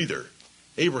care either.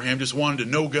 Abraham just wanted to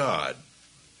know God.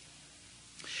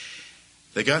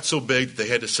 They got so big that they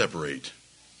had to separate.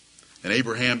 And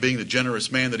Abraham, being the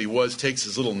generous man that he was, takes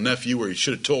his little nephew, where he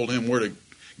should have told him where to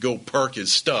go park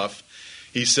his stuff.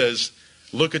 He says,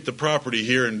 look at the property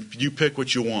here and you pick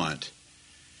what you want.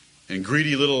 And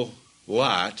greedy little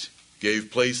Lot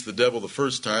gave place to the devil the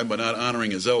first time by not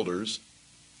honoring his elders,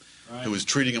 Right. who was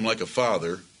treating him like a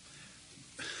father.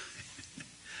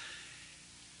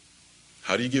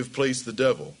 How do you give place to the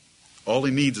devil? All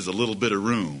he needs is a little bit of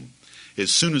room.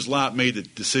 As soon as Lot made the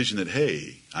decision that,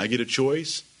 hey, I get a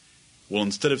choice, well,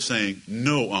 instead of saying,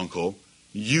 no, uncle,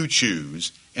 you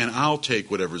choose, and I'll take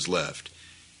whatever's left,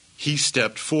 he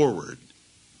stepped forward.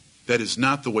 That is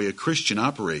not the way a Christian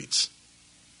operates.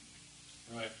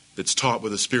 Right. That's taught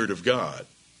with the Spirit of God.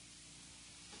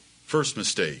 First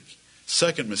mistake.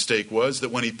 Second mistake was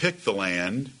that when he picked the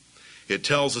land, it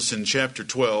tells us in chapter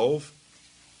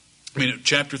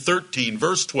 13,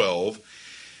 verse 12,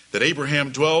 that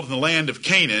Abraham dwelled in the land of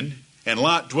Canaan and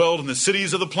Lot dwelled in the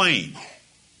cities of the plain.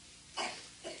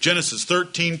 Genesis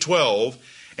 13:12,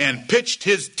 and pitched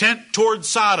his tent toward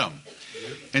Sodom.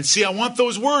 And see, I want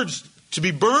those words to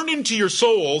be burned into your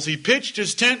souls. He pitched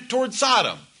his tent toward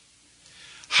Sodom.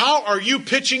 How are you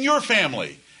pitching your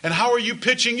family? And how are you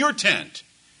pitching your tent?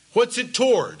 What's it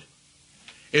toward?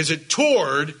 Is it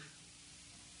toward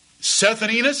Seth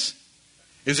and Enos?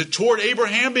 Is it toward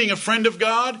Abraham being a friend of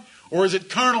God? Or is it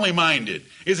carnally minded?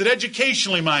 Is it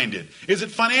educationally minded? Is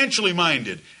it financially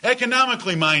minded?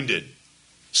 Economically minded?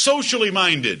 Socially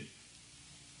minded.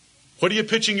 What are you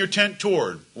pitching your tent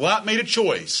toward? Lot made a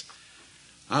choice.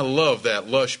 I love that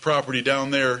lush property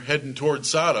down there heading toward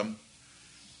Sodom.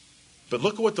 But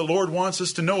look at what the Lord wants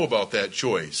us to know about that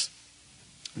choice.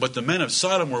 But the men of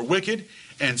Sodom were wicked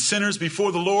and sinners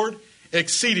before the Lord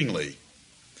exceedingly.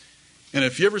 And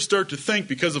if you ever start to think,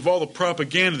 because of all the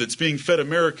propaganda that's being fed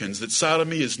Americans, that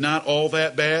sodomy is not all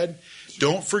that bad,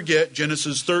 don't forget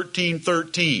Genesis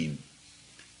 13:13.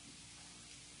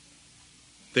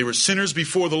 They were sinners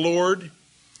before the Lord,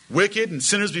 wicked and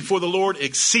sinners before the Lord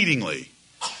exceedingly.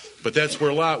 But that's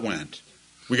where Lot went.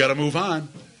 We got to move on.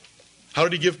 How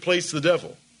did he give place to the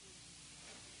devil?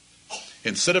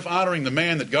 Instead of honoring the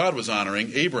man that God was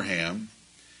honoring, Abraham,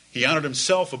 he honored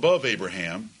himself above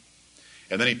Abraham,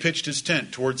 and then he pitched his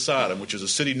tent toward Sodom, which is a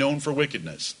city known for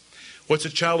wickedness. What's a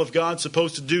child of God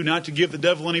supposed to do not to give the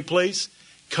devil any place?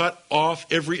 Cut off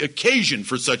every occasion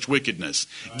for such wickedness.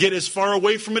 Right. Get as far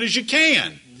away from it as you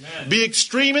can. Amen. Be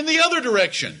extreme in the other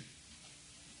direction.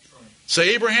 Right.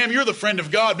 Say, Abraham, you're the friend of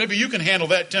God. Maybe you can handle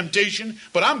that temptation,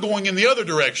 but I'm going in the other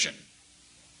direction.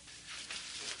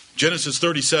 Genesis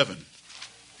 37.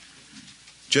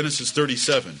 Genesis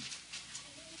 37.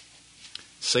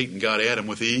 Satan got Adam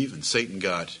with Eve, and Satan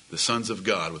got the sons of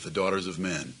God with the daughters of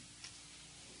men.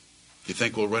 You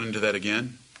think we'll run into that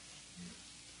again?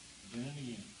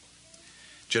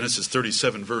 Genesis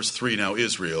 37, verse 3, now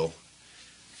Israel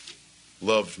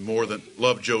loved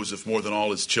Joseph more than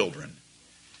all his children,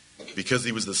 because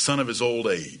he was the son of his old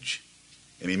age,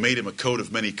 and he made him a coat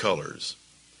of many colors.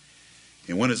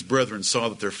 And when his brethren saw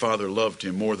that their father loved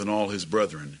him more than all his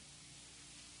brethren,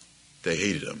 they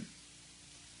hated him,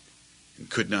 and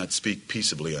could not speak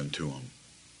peaceably unto him.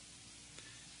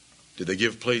 Did they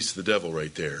give place to the devil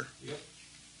right there? Yep.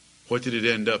 What did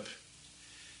it end up?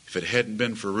 If it hadn't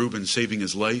been for Reuben saving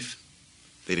his life,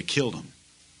 they'd have killed him.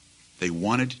 They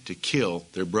wanted to kill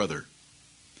their brother.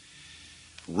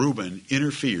 Reuben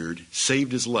interfered,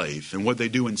 saved his life, and what they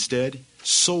do instead?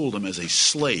 Sold him as a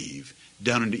slave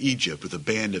down into Egypt with a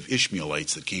band of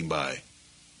Ishmaelites that came by.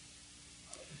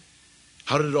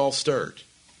 How did it all start?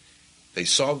 They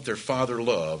saw that their father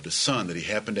loved a son that he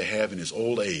happened to have in his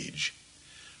old age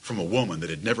from a woman that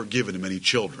had never given him any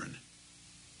children.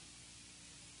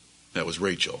 That was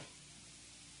Rachel.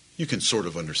 You can sort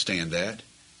of understand that.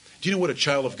 Do you know what a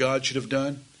child of God should have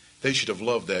done? They should have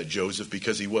loved that Joseph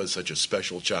because he was such a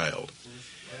special child.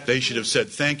 They should have said,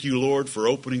 thank you, Lord, for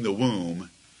opening the womb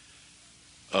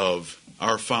of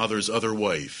our father's other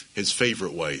wife, his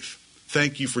favorite wife.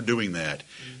 Thank you for doing that.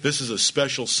 This is a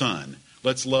special son.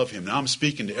 Let's love him. Now I'm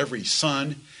speaking to every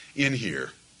son in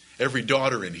here, every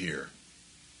daughter in here.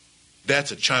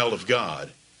 That's a child of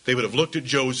God. They would have looked at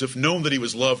Joseph, known that he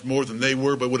was loved more than they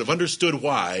were, but would have understood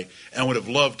why and would have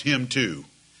loved him too.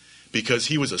 Because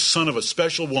he was a son of a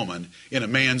special woman in a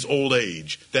man's old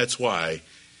age. That's why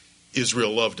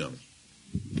Israel loved him.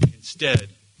 Instead,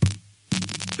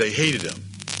 they hated him.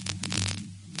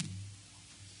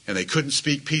 And they couldn't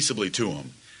speak peaceably to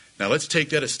him. Now let's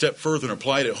take that a step further and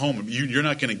apply it at home. You're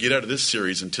not going to get out of this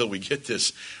series until we get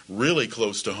this really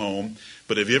close to home.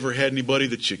 But have you ever had anybody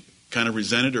that you kind of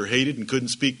resented or hated and couldn't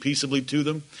speak peaceably to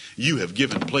them? You have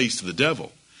given place to the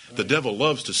devil. The devil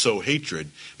loves to sow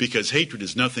hatred because hatred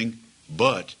is nothing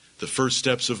but the first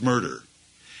steps of murder.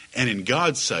 And in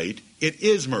God's sight, it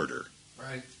is murder.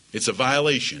 Right. It's a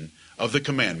violation of the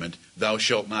commandment, thou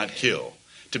shalt not kill,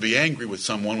 to be angry with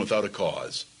someone without a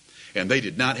cause. And they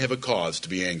did not have a cause to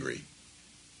be angry.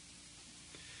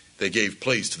 They gave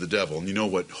place to the devil. And you know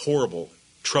what horrible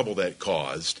trouble that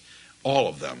caused? All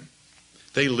of them.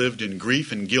 They lived in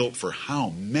grief and guilt for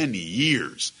how many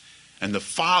years? And the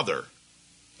father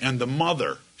and the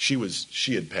mother, she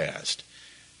had passed.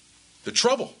 The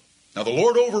trouble. Now the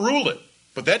Lord overruled it,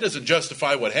 but that doesn't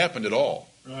justify what happened at all.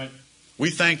 Right. We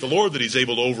thank the Lord that he's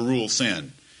able to overrule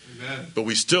sin. Amen. But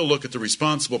we still look at the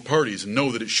responsible parties and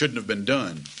know that it shouldn't have been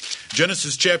done.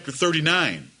 Genesis chapter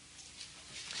 39.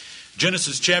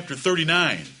 Genesis chapter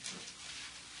 39.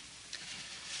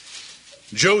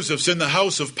 Joseph's in the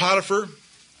house of Potiphar.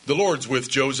 The Lord's with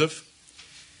Joseph.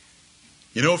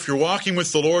 You know, if you're walking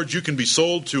with the Lord, you can be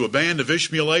sold to a band of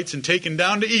Ishmaelites and taken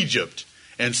down to Egypt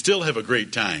and still have a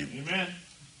great time. Amen.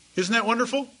 Isn't that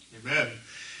wonderful? Amen.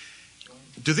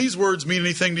 Do these words mean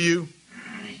anything to you?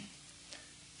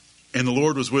 And the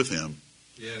Lord was with him.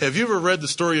 Yes. Have you ever read the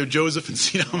story of Joseph and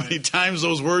seen how many times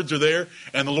those words are there?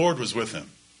 And the Lord was with him.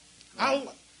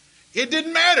 It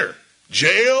didn't matter.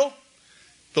 Jail,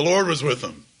 the Lord was with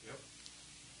him. Yep.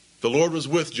 The Lord was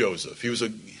with Joseph.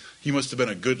 He must have been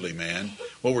a goodly man.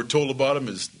 What we're told about him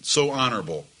is so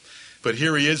honorable. But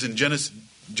here he is in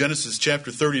Genesis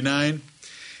chapter 39.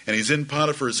 and he's in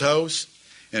Potiphar's house.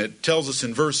 And it tells us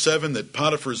in verse 7 that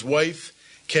Potiphar's wife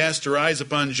cast her eyes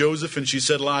upon Joseph and she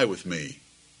said, lie with me.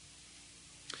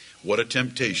 What a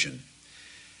temptation.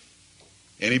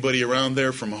 Anybody around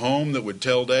there from home that would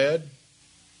tell Dad?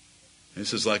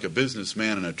 This is like a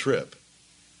businessman on a trip.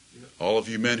 All of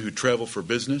you men who travel for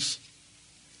business,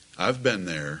 I've been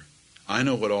there. I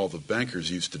know what all the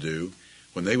bankers used to do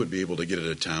when they would be able to get out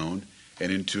of town and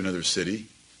into another city.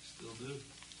 Still do.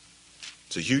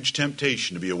 It's a huge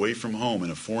temptation to be away from home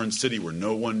in a foreign city where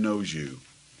no one knows you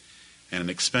and an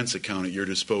expense account at your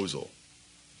disposal.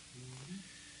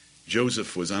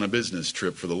 Joseph was on a business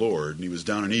trip for the Lord, and he was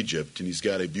down in Egypt, and he's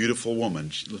got a beautiful woman.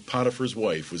 Potiphar's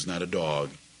wife was not a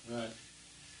dog. Right.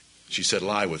 She said,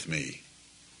 lie with me.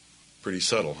 Pretty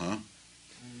subtle, huh?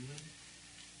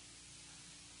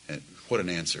 And what an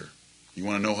answer. You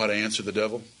want to know how to answer the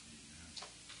devil?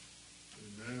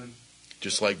 Amen.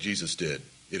 Just like Jesus did.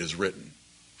 It is written.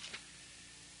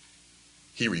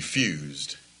 He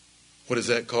refused. What is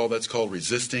that called? That's called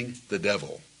resisting the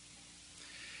devil.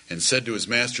 And said to his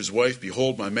master's wife,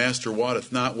 behold, my master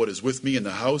wotteth not what is with me in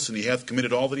the house, and he hath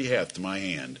committed all that he hath to my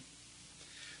hand.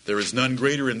 There is none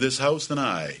greater in this house than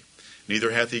I.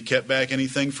 Neither hath he kept back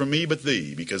anything from me but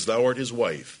thee, because thou art his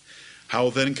wife. How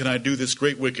then can I do this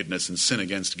great wickedness and sin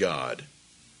against God?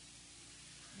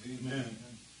 Amen.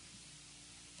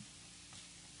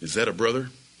 Is that a brother?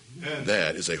 Amen.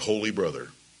 That is a holy brother.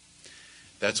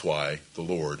 That's why the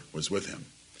Lord was with him.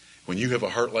 When you have a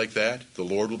heart like that, the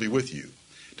Lord will be with you.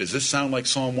 Does this sound like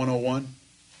Psalm 101?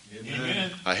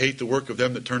 Amen. I hate the work of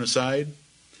them that turn aside.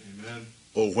 Amen.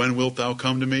 Oh, when wilt thou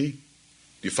come to me? Do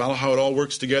you follow how it all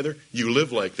works together? You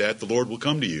live like that, the Lord will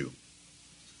come to you.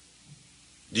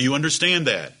 Do you understand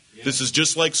that? Yes. This is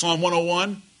just like Psalm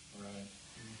 101? Right.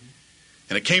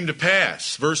 And it came to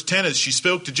pass, verse 10, as she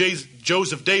spoke to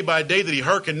Joseph day by day, that he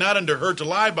hearkened not unto her to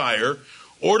lie by her,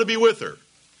 or to be with her.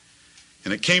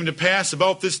 And it came to pass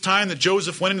about this time that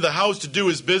Joseph went into the house to do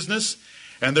his business,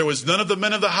 and there was none of the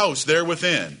men of the house there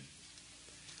within.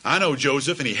 I know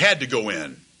Joseph, and he had to go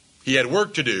in. He had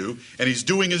work to do, and he's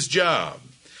doing his job.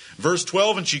 Verse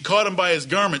 12, and she caught him by his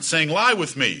garment, saying, lie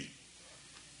with me.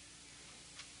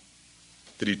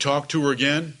 Did he talk to her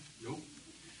again? Nope.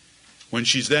 When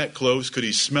she's that close, could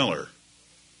he smell her?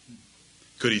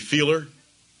 Could he feel her?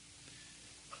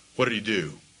 What did he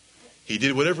do? He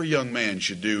did what every young man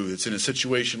should do that's in a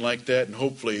situation like that, and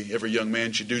hopefully every young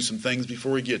man should do some things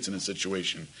before he gets in a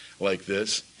situation like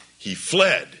this. He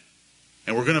fled.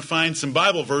 And we're going to find some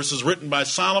Bible verses written by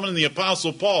Solomon and the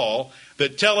Apostle Paul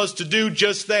that tell us to do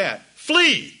just that.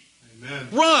 Flee. Amen.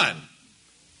 Run.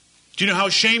 Do you know how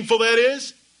shameful that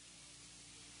is?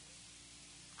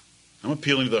 I'm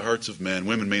appealing to the hearts of men.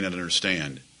 Women may not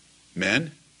understand.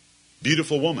 Men,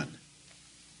 beautiful woman.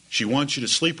 She wants you to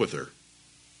sleep with her.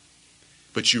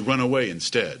 But you run away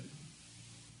instead.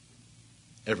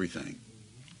 Everything,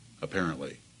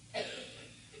 apparently.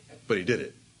 But he did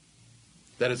it.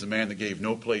 That is a man that gave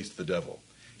no place to the devil.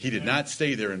 He did not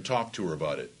stay there and talk to her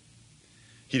about it.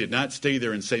 He did not stay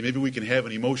there and say, maybe we can have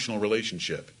an emotional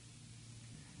relationship.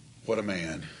 What a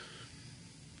man.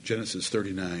 Genesis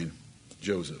 39,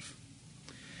 Joseph.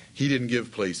 He didn't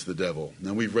give place to the devil.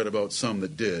 Now, we've read about some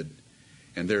that did,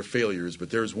 and their failures, but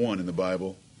there's one in the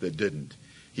Bible that didn't.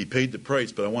 He paid the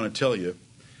price, but I want to tell you,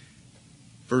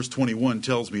 verse 21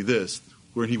 tells me this,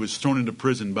 where he was thrown into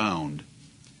prison bound.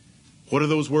 What are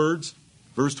those words?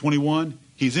 Verse 21,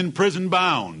 he's in prison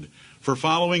bound for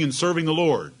following and serving the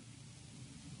Lord.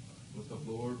 But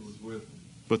the Lord was with him.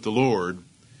 But the Lord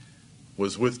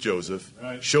was with Joseph,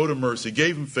 right. Showed him mercy,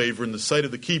 gave him favor in the sight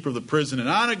of the keeper of the prison, and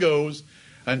on it goes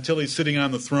until he's sitting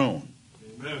on the throne.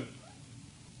 Amen.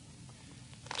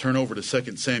 Turn over to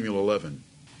 2 Samuel 11.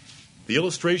 The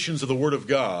illustrations of the Word of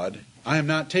God, I am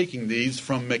not taking these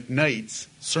from McKnight's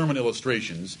sermon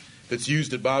illustrations that's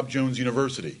used at Bob Jones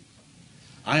University.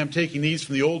 I am taking these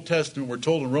from the Old Testament. We're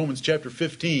told in Romans chapter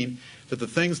 15 that the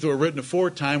things that were written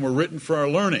aforetime were written for our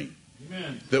learning.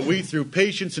 Amen. That we, through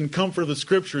patience and comfort of the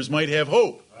Scriptures, might have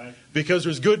hope. Right. Because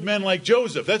there's good men like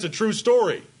Joseph. That's a true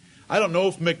story. I don't know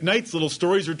if McKnight's little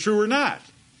stories are true or not.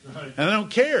 Right. And I don't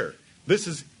care.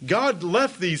 God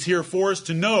left these here for us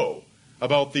to know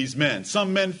about these men.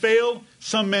 Some men failed,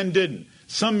 some men didn't.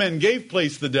 Some men gave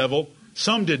place to the devil,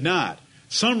 some did not.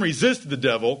 Some resisted the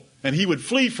devil, and he would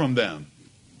flee from them.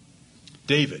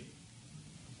 David,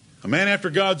 a man after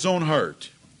God's own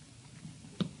heart.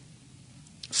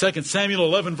 2 Samuel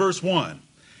 11, verse 1.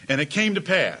 And it came to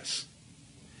pass,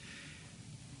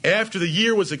 after the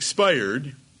year was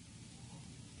expired,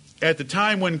 at the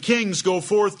time when kings go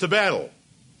forth to battle,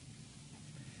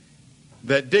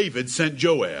 that David sent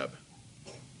Joab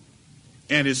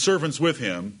and his servants with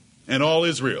him, and all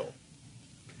Israel.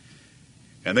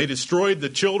 And they destroyed the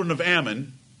children of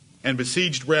Ammon and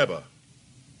besieged Rabbah.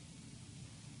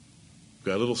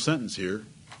 Got a little sentence here.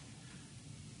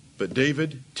 But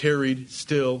David tarried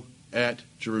still at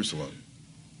Jerusalem.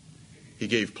 He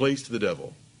gave place to the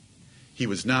devil. He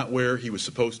was not where he was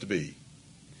supposed to be.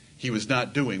 He was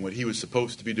not doing what he was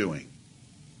supposed to be doing.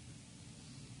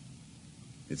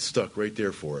 It's stuck right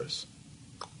there for us.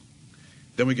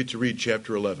 Then we get to read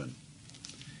chapter 11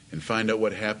 and find out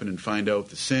what happened and find out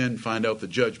the sin, find out the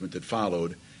judgment that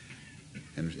followed.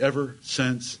 And ever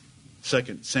since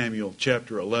 2 Samuel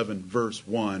chapter 11 verse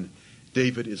 1,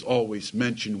 David is always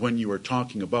mentioned when you are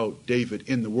talking about David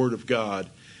in the Word of God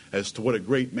as to what a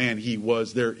great man he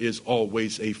was. There is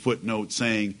always a footnote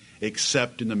saying,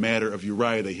 except in the matter of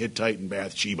Uriah the Hittite and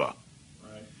Bathsheba.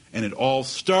 Right. And it all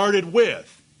started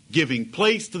with giving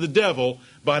place to the devil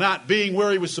by not being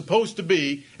where he was supposed to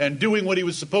be and doing what he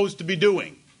was supposed to be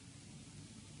doing.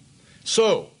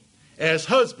 So, as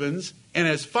husbands and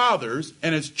as fathers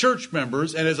and as church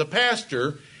members and as a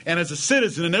pastor and as a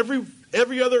citizen and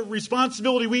every other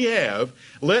responsibility we have,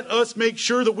 let us make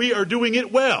sure that we are doing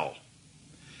it well.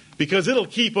 Because it'll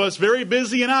keep us very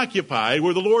busy and occupied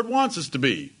where the Lord wants us to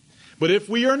be. But if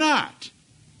we are not,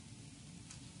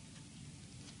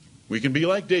 we can be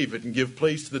like David and give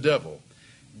place to the devil.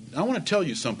 I want to tell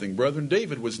you something, brethren.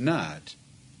 David was not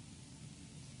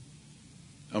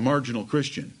a marginal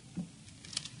Christian.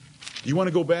 Do you want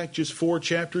to go back just 4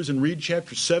 chapters and read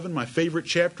chapter 7, my favorite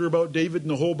chapter about David in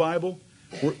the whole Bible,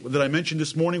 that I mentioned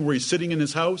this morning, where he's sitting in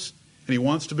his house and he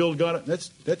wants to build God?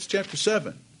 That's chapter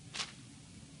 7.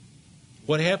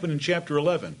 What happened in chapter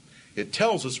 11? It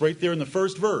tells us right there in the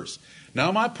first verse.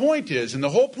 Now my point is, and the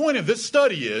whole point of this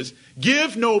study is,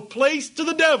 give no place to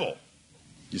the devil.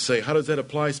 You say, how does that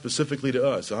apply specifically to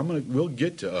us? We'll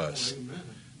get to us. Amen.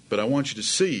 But I want you to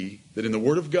see that in the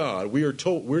Word of God, we are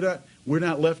told, we're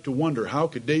not left to wonder, how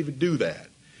could David do that?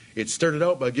 It started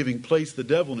out by giving place to the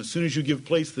devil, and as soon as you give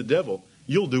place to the devil,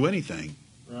 you'll do anything.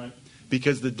 Right.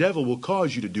 Because the devil will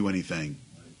cause you to do anything.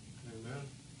 Amen.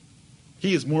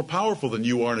 He is more powerful than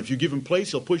you are, and if you give him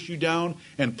place, he'll push you down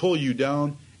and pull you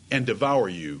down and devour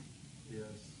you. Yes.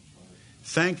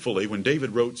 Thankfully, when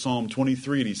David wrote Psalm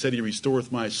 23 and he said he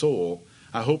restoreth my soul,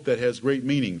 I hope that has great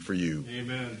meaning for you.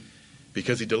 Amen.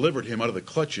 Because he delivered him out of the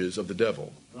clutches of the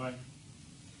devil. Right.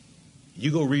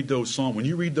 You go read those Psalms. When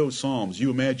you read those Psalms, you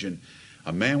imagine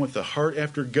a man with a heart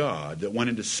after God that went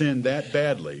into sin that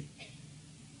badly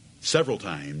several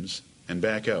times and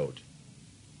back out.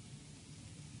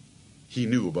 He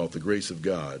knew about the grace of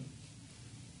God.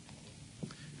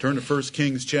 Turn to 1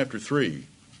 Kings chapter 3.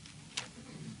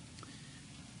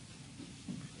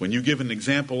 When you give an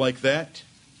example like that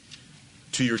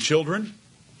to your children,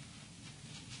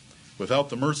 without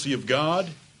the mercy of God,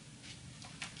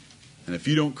 and if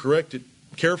you don't correct it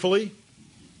carefully,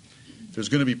 there's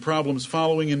going to be problems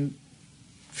following in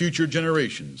future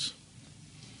generations.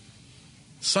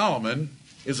 Solomon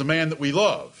is a man that we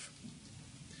love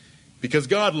because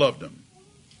God loved him.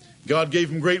 God gave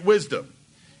him great wisdom.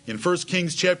 In 1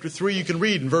 Kings chapter 3, you can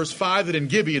read in verse 5 that in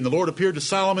Gibeon the Lord appeared to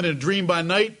Solomon in a dream by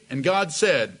night, and God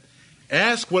said,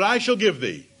 ask what I shall give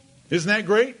thee. Isn't that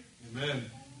great? Amen.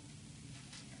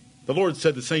 The Lord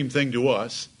said the same thing to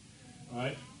us.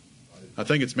 Right. I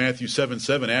think it's Matthew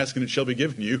 7:7, ask and it shall be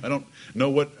given you. I don't know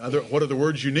what other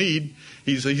words you need.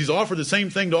 He's offered the same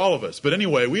thing to all of us. But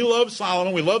anyway, we love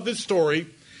Solomon. We love this story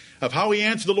of how he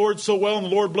answered the Lord so well, and the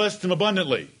Lord blessed him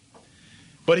abundantly.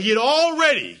 But he had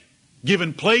already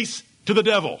given place to the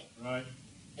devil. Right.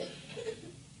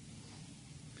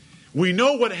 We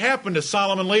know what happened to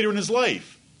Solomon later in his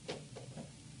life.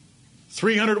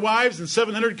 300 wives and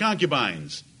 700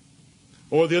 concubines.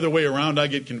 Or the other way around, I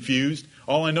get confused.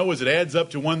 All I know is it adds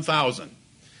up to 1,000.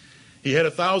 He had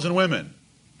 1,000 women.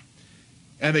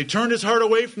 And they turned his heart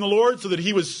away from the Lord so that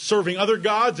he was serving other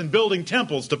gods and building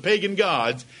temples to pagan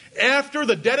gods after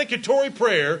the dedicatory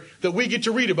prayer that we get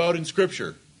to read about in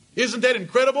Scripture. Isn't that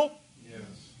incredible? Yes.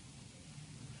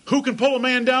 Who can pull a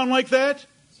man down like that?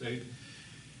 Satan.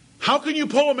 How can you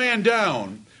pull a man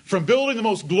down from building the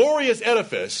most glorious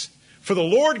edifice for the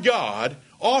Lord God,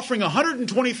 offering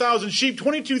 120,000 sheep,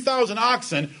 22,000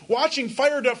 oxen, watching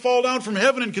fire fall down from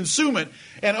heaven and consume it,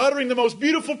 and uttering the most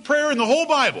beautiful prayer in the whole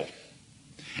Bible?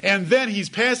 And then he's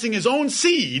passing his own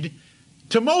seed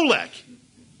to Molech.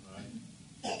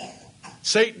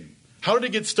 Satan. How did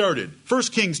it get started? 1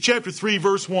 Kings chapter 3,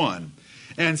 verse 1.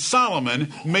 And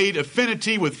Solomon made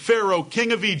affinity with Pharaoh,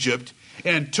 king of Egypt,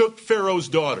 and took Pharaoh's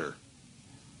daughter.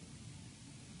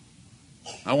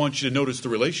 I want you to notice the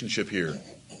relationship here.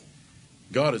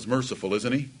 God is merciful,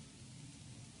 isn't he?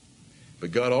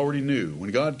 But God already knew.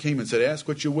 When God came and said, ask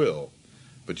what you will.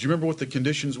 But do you remember what the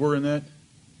conditions were in that?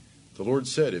 The Lord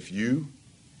said, if you'll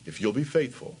be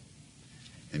faithful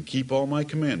and keep all my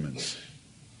commandments,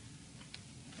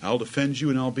 I'll defend you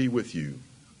and I'll be with you.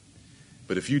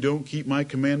 But if you don't keep my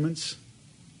commandments,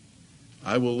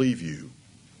 I will leave you.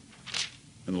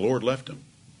 And the Lord left him.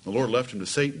 The Lord left him to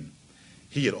Satan.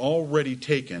 He had already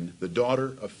taken the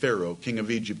daughter of Pharaoh, king of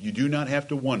Egypt. You do not have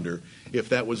to wonder if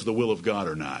that was the will of God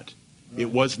or not.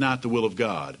 It was not the will of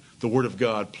God. The Word of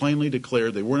God plainly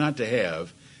declared they were not to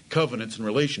have covenants and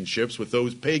relationships with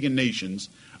those pagan nations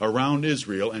around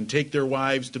Israel and take their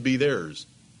wives to be theirs.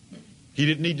 He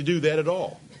didn't need to do that at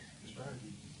all.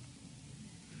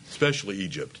 Especially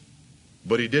Egypt.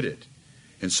 But he did it.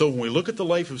 And so when we look at the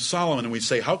life of Solomon and we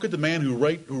say, how could the man who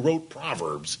wrote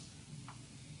Proverbs,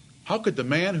 how could the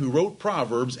man who wrote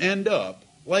Proverbs end up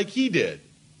like he did?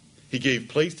 He gave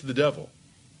place to the devil.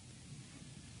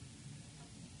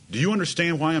 Do you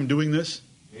understand why I'm doing this?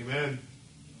 Amen.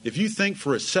 If you think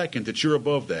for a second that you're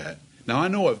above that, now I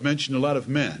know I've mentioned a lot of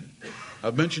men.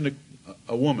 I've mentioned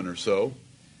a woman or so,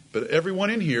 but everyone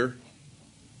in here,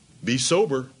 be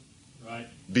sober, Right.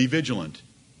 be vigilant.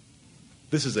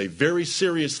 This is a very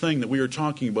serious thing that we are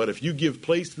talking about. If you give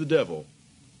place to the devil,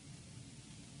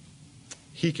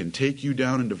 he can take you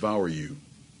down and devour you.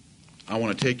 I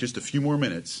want to take just a few more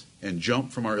minutes and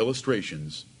jump from our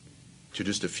illustrations to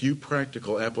just a few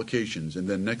practical applications, and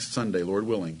then next Sunday, Lord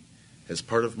willing, as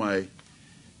part of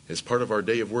our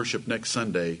day of worship next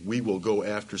Sunday, we will go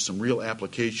after some real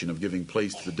application of giving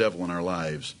place to the devil in our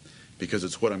lives, because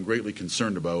it's what I'm greatly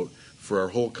concerned about for our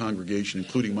whole congregation,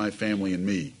 including my family and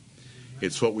me.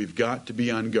 It's what we've got to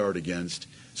be on guard against,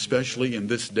 especially in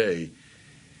this day.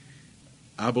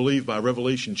 I believe by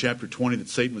Revelation chapter 20 that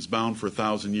Satan was bound for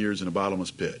 1,000 years in a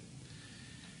bottomless pit.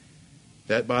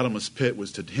 That bottomless pit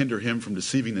was to hinder him from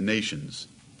deceiving the nations,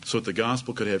 so that the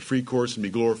gospel could have free course and be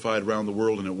glorified around the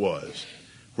world, and it was.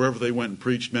 Wherever they went and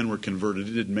preached, men were converted.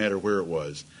 It didn't matter where it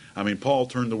was. I mean, Paul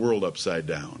turned the world upside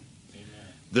down. Amen.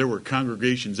 There were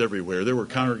congregations everywhere. There were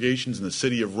congregations in the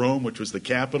city of Rome, which was the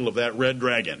capital of that red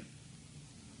dragon.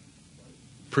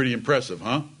 Pretty impressive,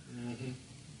 huh? Mm-hmm.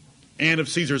 And of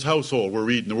Caesar's household, we're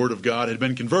reading the Word of God had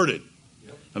been converted.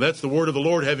 Yep. Now that's the word of the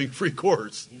Lord having free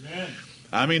course. Amen.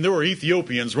 I mean, there were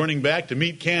Ethiopians running back to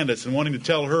meet Candace and wanting to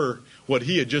tell her what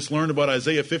he had just learned about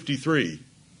Isaiah 53.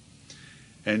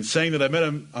 And saying that I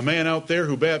met a man out there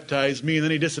who baptized me and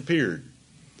then he disappeared.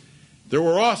 There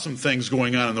were awesome things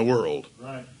going on in the world.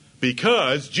 Right.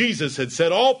 Because Jesus had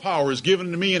said, all power is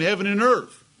given to me in heaven and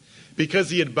earth.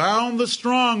 Because he had bound the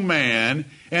strong man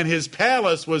and his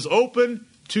palace was open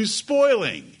to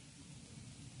spoiling.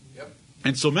 Yep.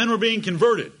 And so men were being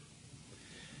converted.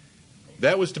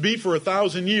 That was to be for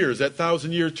 1,000 years. That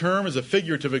 1,000-year term is a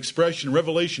figurative expression in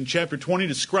Revelation chapter 20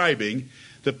 describing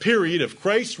the period of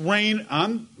Christ's reign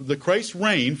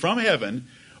from heaven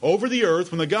over the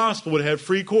earth when the gospel would have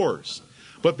free course.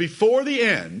 But before the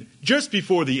end, just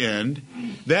before the end,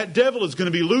 that devil is going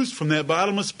to be loosed from that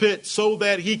bottomless pit so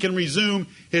that he can resume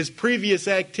his previous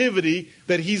activity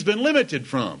that he's been limited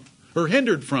from or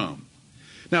hindered from.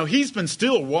 Now, he's been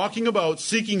still walking about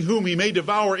seeking whom he may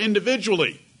devour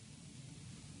individually.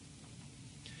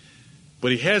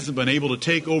 But he hasn't been able to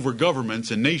take over governments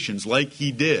and nations like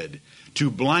he did to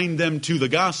blind them to the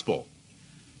gospel.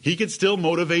 He could still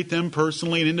motivate them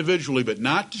personally and individually, but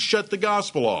not to shut the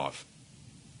gospel off.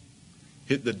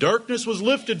 The darkness was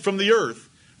lifted from the earth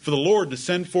for the Lord to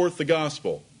send forth the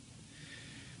gospel.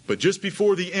 But just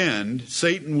before the end,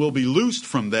 Satan will be loosed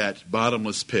from that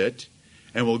bottomless pit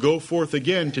and will go forth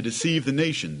again to deceive the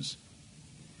nations.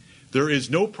 There is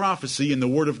no prophecy in the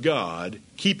Word of God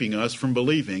keeping us from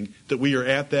believing that we are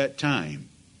at that time.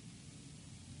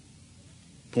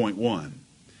 Point one.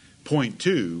 Point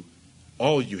two,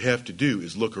 all you have to do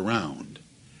is look around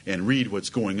and read what's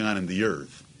going on in the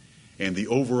earth and the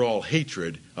overall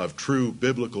hatred of true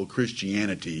biblical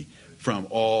Christianity from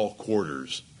all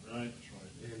quarters. Right.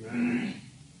 Amen.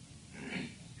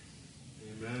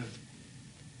 Amen.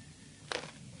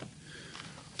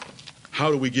 How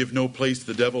do we give no place to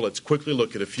the devil? Let's quickly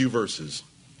look at a few verses.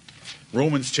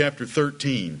 Romans chapter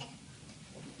 13.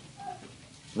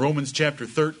 Romans chapter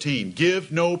 13.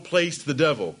 Give no place to the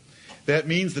devil. That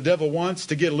means the devil wants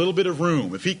to get a little bit of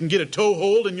room. If he can get a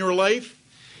toehold in your life,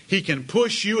 he can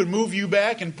push you and move you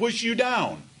back and push you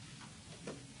down.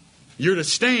 You're to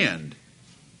stand,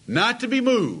 not to be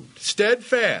moved,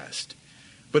 steadfast.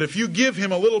 But if you give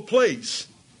him a little place,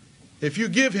 if you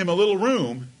give him a little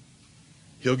room,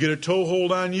 he'll get a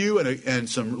toehold on you and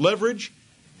some leverage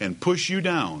and push you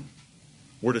down.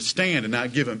 We're to stand and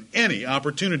not give him any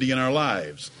opportunity in our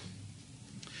lives.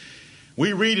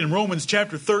 We read in Romans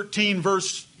chapter 13,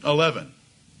 verse 11.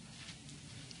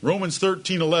 Romans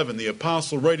 13:11, the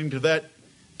apostle writing to that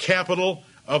capital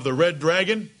of the red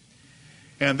dragon,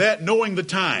 and that knowing the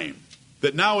time,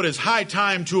 that now it is high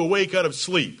time to awake out of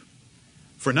sleep,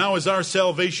 for now is our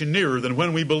salvation nearer than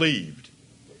when we believed.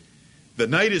 The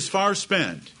night is far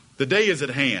spent, the day is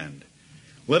at hand.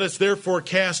 Let us therefore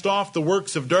cast off the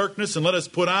works of darkness, and let us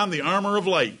put on the armor of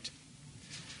light.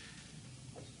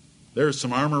 There's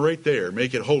some armor right there.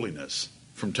 Make it holiness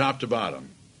from top to bottom.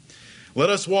 Let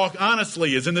us walk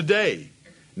honestly as in the day,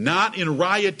 not in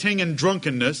rioting and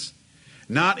drunkenness,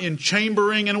 not in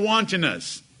chambering and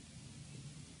wantonness.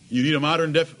 You need a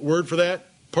modern word for that?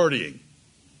 Partying.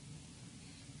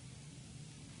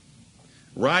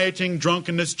 Rioting,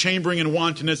 drunkenness, chambering, and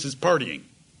wantonness is partying.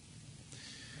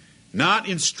 Not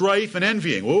in strife and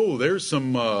envying. Whoa, there's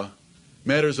some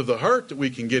matters of the heart that we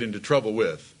can get into trouble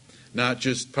with. Not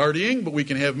just partying, but we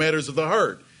can have matters of the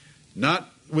heart. Not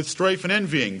with strife and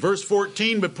envying. Verse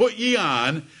 14, but put ye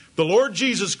on the Lord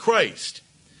Jesus Christ,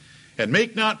 and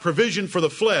make not provision for the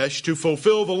flesh to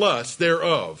fulfill the lust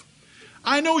thereof.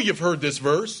 I know you've heard this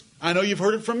verse. I know you've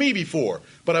heard it from me before.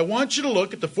 But I want you to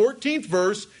look at the 14th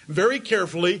verse very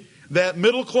carefully, that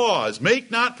middle clause, make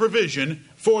not provision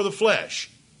for the flesh.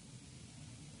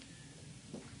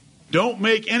 Don't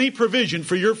make any provision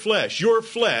for your flesh. Your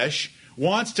flesh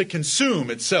wants to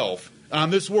consume itself on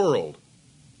this world.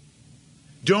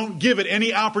 Don't give it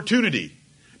any opportunity.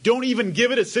 Don't even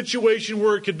give it a situation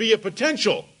where it could be a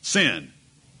potential sin.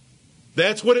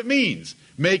 That's what it means.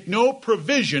 Make no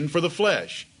provision for the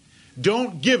flesh.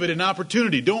 Don't give it an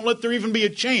opportunity. Don't let there even be a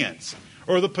chance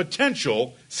or the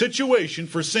potential situation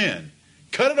for sin.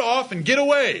 Cut it off and get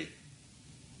away.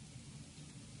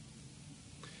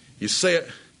 You say,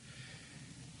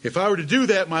 if I were to do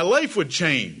that, my life would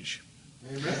change.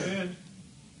 Amen.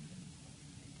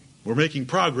 We're making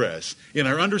progress in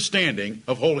our understanding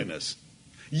of holiness.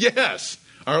 Yes,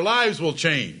 our lives will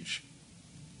change.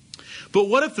 But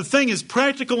what if the thing is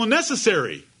practical and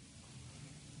necessary?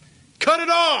 Cut it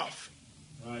off.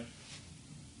 Right.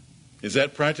 Is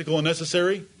that practical and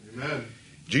necessary? Amen.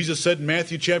 Jesus said in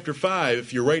Matthew chapter 5,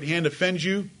 if your right hand offends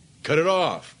you, cut it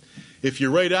off. If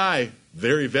your right eye,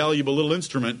 very valuable little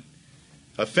instrument,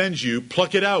 offends you,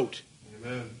 pluck it out.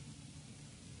 Amen.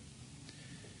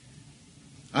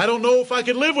 I don't know if I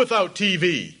could live without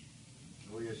TV.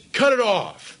 Oh, yes. Cut it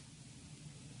off.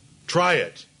 Try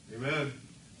it. Amen.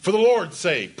 For the Lord's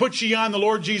sake, put ye on the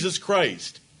Lord Jesus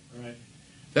Christ. Right.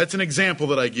 That's an example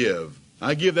that I give.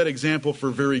 I give that example for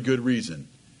very good reason.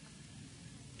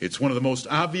 It's one of the most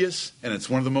obvious, and it's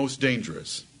one of the most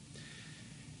dangerous.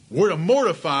 We're to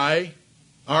mortify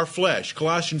our flesh.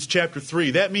 Colossians chapter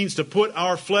 3. That means to put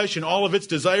our flesh and all of its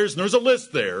desires, and there's a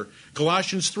list there.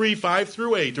 Colossians 3, 5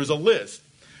 through 8. There's a list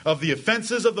of the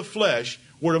offenses of the flesh.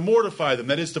 We're to mortify them.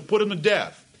 That is to put them to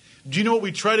death. Do you know what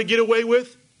we try to get away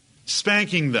with?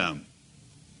 Spanking them.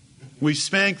 We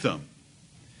spank them.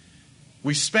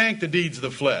 We spank the deeds of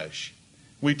the flesh.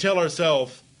 We tell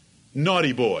ourselves,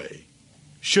 naughty boy,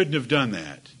 shouldn't have done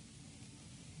that.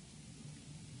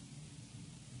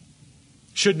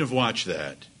 Shouldn't have watched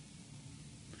that.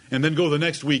 And then go the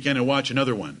next weekend and watch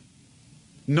another one.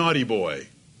 Naughty boy.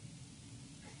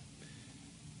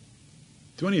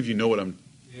 Do any of you know what I'm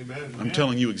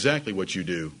telling you exactly what you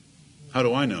do? How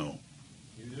do I know?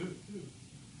 You do it too.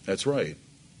 That's right.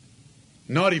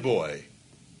 Naughty boy.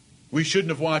 We shouldn't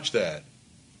have watched that.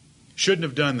 Shouldn't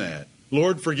have done that.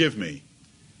 Lord, forgive me.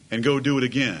 And go do it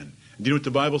again. Do you know what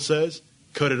the Bible says?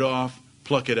 Cut it off,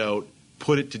 pluck it out,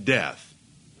 put it to death.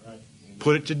 Right.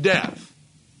 Put it to death.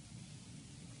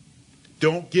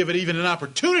 Don't give it even an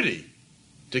opportunity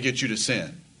to get you to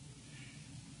sin.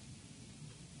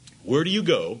 Where do you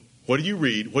go? What do you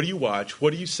read? What do you watch?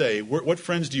 What do you say? What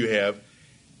friends do you have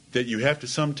that you have to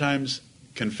sometimes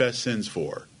confess sins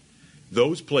for?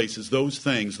 Those places, those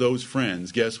things, those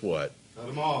friends, guess what? Cut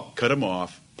them off. Cut them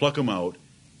off, pluck them out,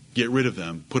 get rid of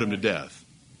them, put them to death.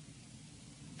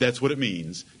 That's what it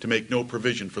means to make no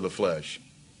provision for the flesh.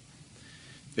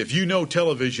 If you know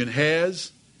television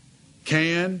has,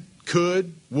 can,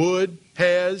 could, would,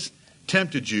 has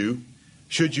tempted you,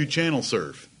 should you channel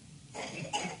surf?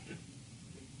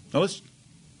 Now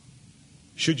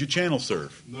should you channel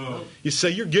surf? No. You say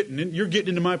you're getting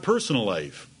into my personal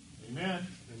life. Amen.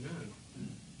 Amen.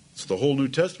 It's the whole New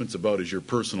Testament's about is your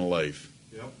personal life.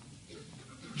 Yep.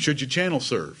 Should you channel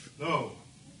surf? No.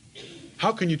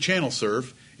 How can you channel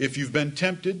surf if you've been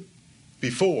tempted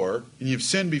before and you've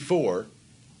sinned before?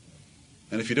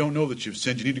 And if you don't know that you've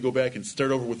sinned, you need to go back and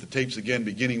start over with the tapes again,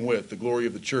 beginning with the glory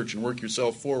of the church, and work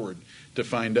yourself forward to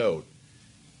find out.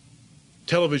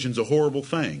 Television's a horrible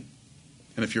thing.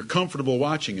 And if you're comfortable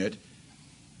watching it,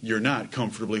 you're not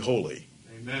comfortably holy.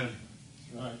 Amen.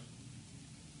 That's right.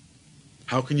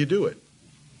 How can you do it?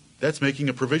 That's making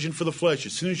a provision for the flesh.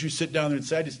 As soon as you sit down there and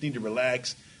say, I just need to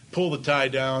relax, pull the tie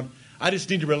down. I just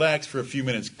need to relax for a few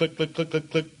minutes. Click, click, click,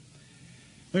 click, click.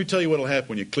 Let me tell you what will happen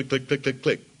when you click, click, click, click,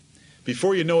 click.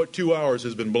 Before you know it, 2 hours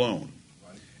has been blown.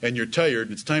 And you're tired,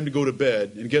 and it's time to go to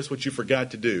bed. And guess what you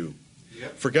forgot to do?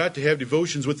 Yep. Forgot to have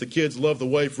devotions with the kids, love the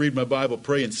wife, read my Bible,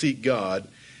 pray, and seek God,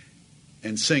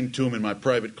 and sing to Him in my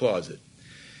private closet.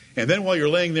 And then while you're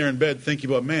laying there in bed thinking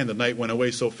about, man, the night went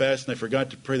away so fast, and I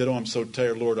forgot to pray that, oh, I'm so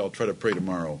tired, Lord, I'll try to pray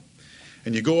tomorrow.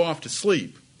 And you go off to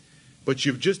sleep. But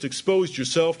you've just exposed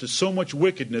yourself to so much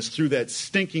wickedness through that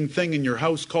stinking thing in your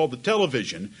house called the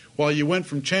television. While you went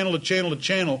from channel to channel to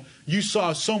channel, you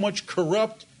saw so much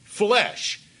corrupt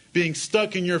flesh being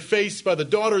stuck in your face by the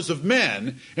daughters of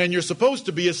men, and you're supposed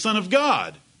to be a son of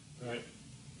God. Right.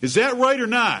 Is that right or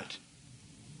not?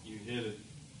 You hit it.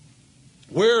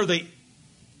 Where are the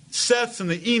Seths and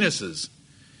the Enoses?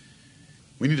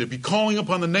 We need to be calling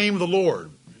upon the name of the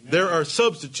Lord. There are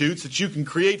substitutes that you can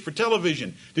create for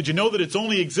television. Did you know that it's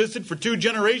only existed for 2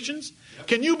 generations? Yep.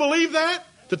 Can you believe that?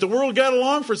 That the world got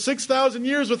along for 6,000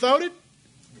 years without it?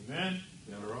 Amen.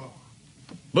 Never all.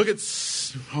 Look at,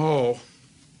 Take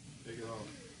it off.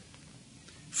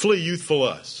 flee youthful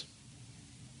lust.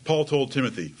 Paul told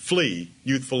Timothy, flee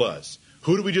youthful lust.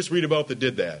 Who did we just read about that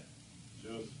did that?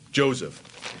 Joseph.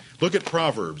 Look at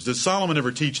Proverbs. Does Solomon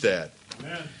ever teach that?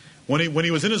 Amen. When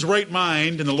he was in his right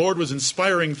mind and the Lord was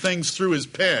inspiring things through his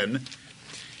pen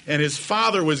and his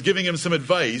father was giving him some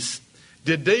advice,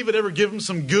 did David ever give him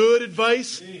some good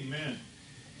advice? Amen.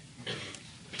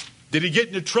 Did he get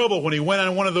into trouble when he went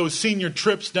on one of those senior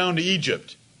trips down to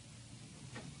Egypt?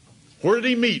 Where did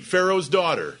he meet Pharaoh's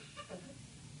daughter?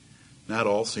 Not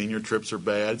all senior trips are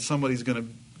bad. Somebody's going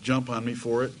to jump on me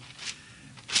for it.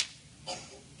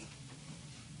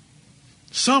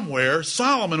 Somewhere,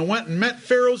 Solomon went and met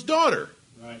Pharaoh's daughter.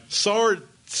 Right. Saw her at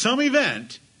some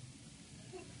event.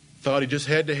 Thought he just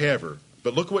had to have her.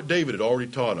 But look what David had already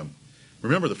taught him.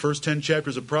 Remember, the first 10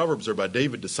 chapters of Proverbs are by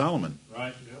David to Solomon.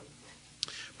 Right. Yep.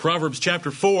 Proverbs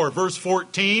chapter 4, verse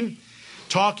 14,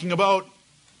 talking about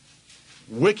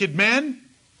wicked men.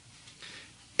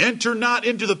 Enter not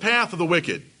into the path of the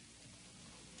wicked.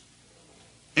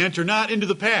 Enter not into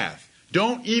the path.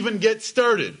 Don't even get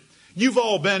started. You've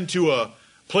all been to a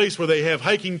place where they have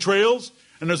hiking trails,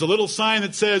 and there's a little sign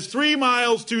that says 3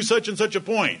 miles to such and such a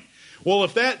point. Well,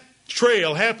 if that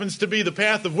trail happens to be the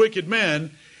path of wicked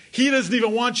men, he doesn't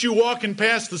even want you walking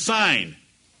past the sign.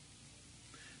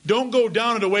 Don't go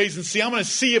down it a ways and see, I'm going to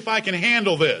see if I can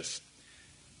handle this.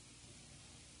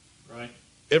 Right.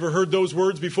 Ever heard those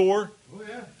words before? Oh,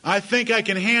 yeah. I think I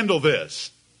can handle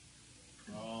this.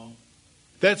 Wrong.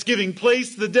 That's giving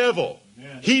place to the devil.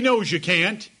 Yeah. He knows you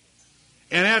can't.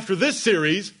 And after this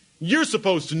series, you're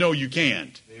supposed to know you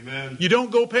can't. Amen. You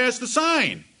don't go past the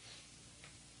sign.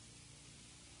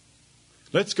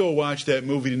 Let's go watch that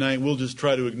movie tonight. We'll just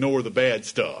try to ignore the bad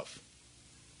stuff.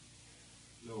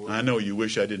 No, I know you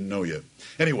wish I didn't know you.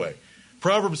 Anyway,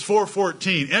 Proverbs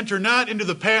 4:14. Enter not into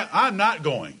the path. I'm not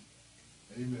going.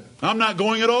 Amen. I'm not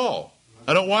going at all.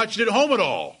 I don't watch it at home at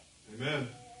all. Amen.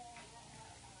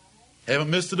 Haven't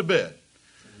missed it a bit.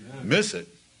 Amen. Miss it.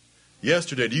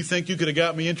 Yesterday, do you think you could have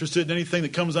got me interested in anything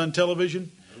that comes on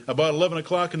television about 11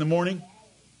 o'clock in the morning?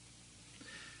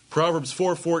 Proverbs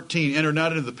 4:14, enter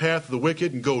not into the path of the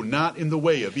wicked and go not in the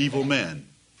way of evil men.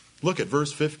 Look at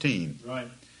verse 15. Right.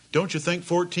 Don't you think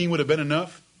 14 would have been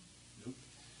enough? Nope.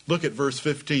 Look at verse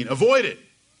 15. Avoid it.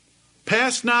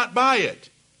 Pass not by it.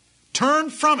 Turn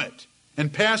from it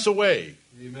and pass away.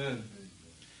 Amen.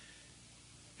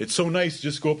 It's so nice to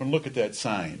just go up and look at that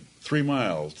sign. 3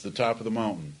 miles to the top of the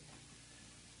mountain.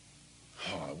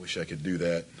 Oh, I wish I could do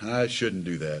that. I shouldn't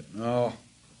do that. Oh,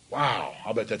 wow.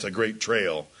 I'll bet that's a great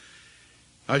trail.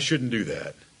 I shouldn't do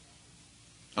that.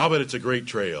 I'll bet it's a great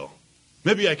trail.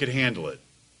 Maybe I could handle it.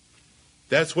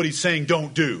 That's what he's saying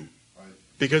don't do. Right.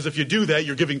 Because if you do that,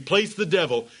 you're giving place to the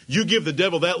devil. You give the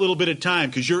devil that little bit of time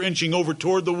because you're inching over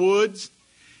toward the woods.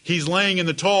 He's laying in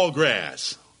the tall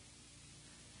grass.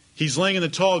 He's laying in the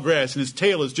tall grass and his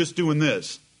tail is just doing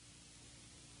this.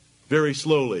 Very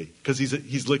slowly because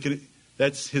he's licking it.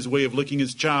 That's his way of licking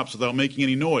his chops without making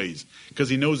any noise because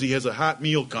he knows he has a hot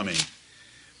meal coming.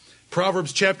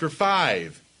 Proverbs chapter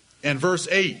 5 and verse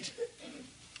 8.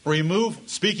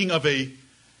 Speaking of a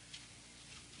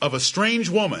strange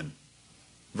woman.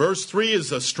 Verse 3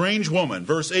 is a strange woman.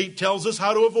 Verse 8 tells us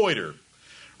how to avoid her.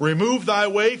 Remove thy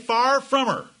way far from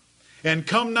her and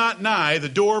come not nigh the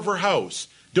door of her house.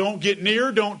 Don't get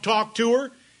near, don't talk to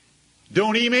her,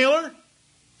 don't email her.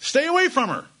 Stay away from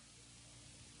her.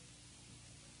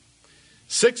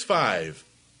 6:5.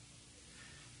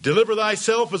 Deliver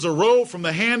thyself as a roe from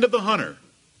the hand of the hunter.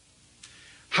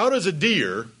 How does a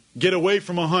deer get away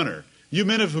from a hunter? You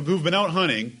men who've been out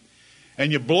hunting,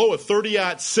 and you blow a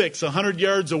 30-06 100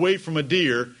 yards away from a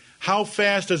deer, how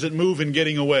fast does it move in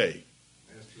getting away?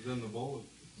 Faster than the bullet.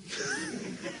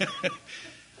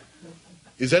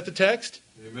 Is that the text?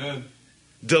 Amen.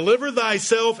 Deliver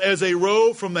thyself as a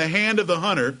roe from the hand of the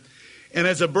hunter, and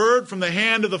as a bird from the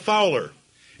hand of the fowler.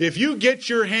 If you get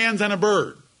your hands on a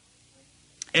bird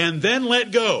and then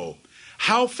let go,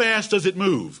 how fast does it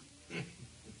move?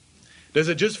 Does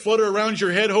it just flutter around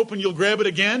your head hoping you'll grab it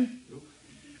again?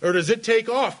 Or does it take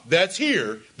off? That's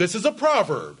here. This is a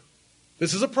proverb.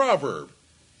 This is a proverb.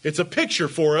 It's a picture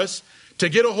for us to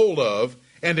get a hold of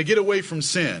and to get away from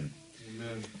sin.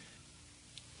 Amen.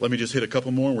 Let me just hit a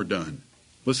couple more and we're done.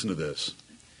 Listen to this.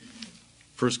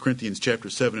 1 Corinthians chapter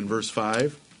 7 and verse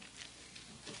 5.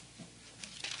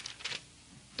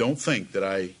 Don't think that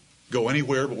I go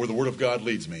anywhere but where the Word of God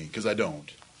leads me, because I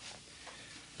don't.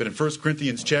 But in 1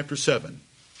 Corinthians chapter 7,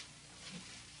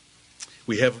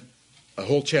 we have a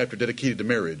whole chapter dedicated to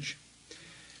marriage.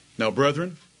 Now,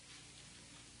 brethren,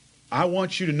 I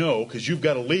want you to know, because you've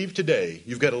got to leave today,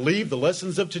 you've got to leave the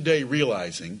lessons of today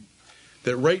realizing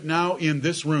that right now in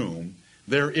this room,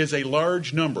 there is a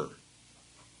large number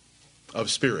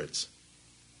of spirits.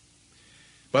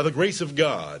 By the grace of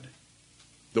God,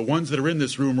 the ones that are in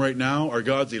this room right now are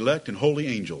God's elect and holy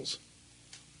angels.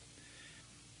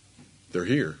 They're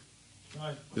here.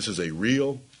 Right. This is a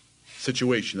real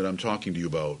situation that I'm talking to you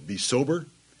about. Be sober,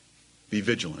 be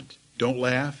vigilant. Don't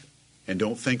laugh, and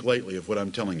don't think lightly of what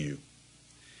I'm telling you.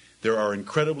 There are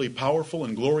incredibly powerful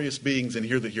and glorious beings in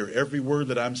here that hear every word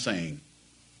that I'm saying.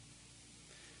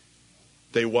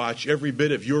 They watch every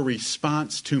bit of your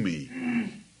response to me.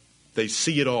 They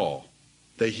see it all.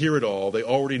 They hear it all. They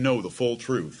already know the full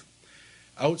truth.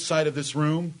 Outside of this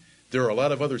room, there are a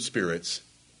lot of other spirits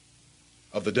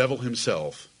of the devil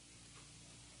himself.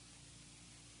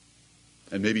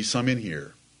 And maybe some in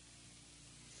here,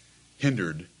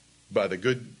 hindered by the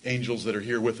good angels that are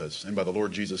here with us and by the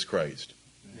Lord Jesus Christ.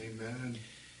 Amen.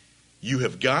 You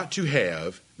have got to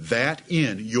have that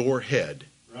in your head.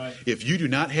 Right. If you do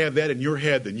not have that in your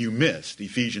head, then you missed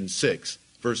Ephesians 6,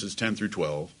 verses 10 through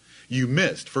 12. You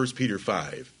missed 1 Peter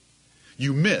 5.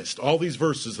 You missed all these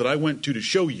verses that I went to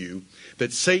show you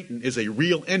that Satan is a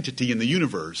real entity in the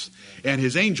universe, and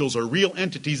his angels are real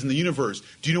entities in the universe.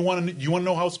 Do you want to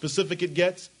know how specific it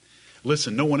gets?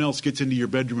 Listen, no one else gets into your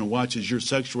bedroom and watches your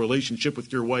sexual relationship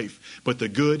with your wife, but the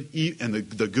good and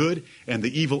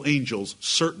the evil angels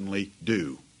certainly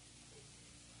do.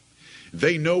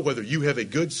 They know whether you have a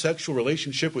good sexual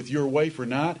relationship with your wife or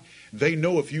not. They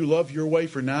know if you love your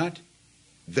wife or not.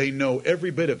 They know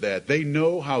every bit of that. They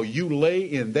know how you lay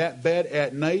in that bed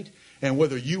at night and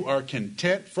whether you are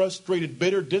content, frustrated,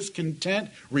 bitter,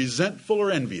 discontent, resentful,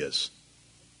 or envious.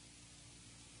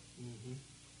 Mm-hmm.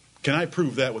 Can I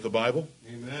prove that with the Bible?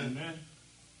 Amen. Amen.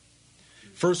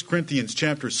 1 Corinthians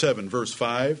chapter 7, verse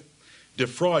 5.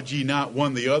 Defraud ye not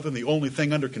one the other, and the only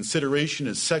thing under consideration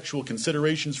is sexual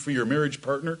considerations for your marriage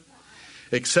partner,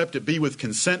 except it be with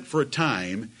consent for a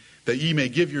time, that ye may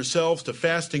give yourselves to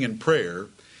fasting and prayer,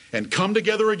 and come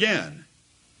together again,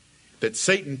 that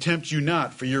Satan tempt you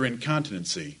not for your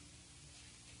incontinency.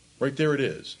 Right there it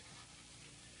is.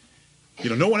 You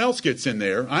know, no one else gets in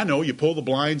there. I know you pull the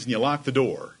blinds and you lock the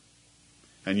door.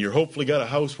 And you're hopefully got a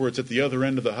house where it's at the other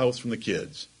end of the house from the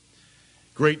kids.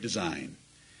 Great design.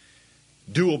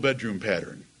 Dual bedroom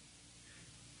pattern.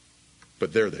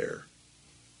 But they're there.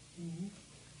 Mm-hmm.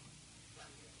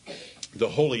 The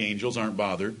holy angels aren't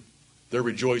bothered. They're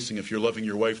rejoicing if you're loving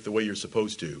your wife the way you're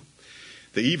supposed to.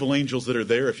 The evil angels that are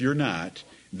there, if you're not,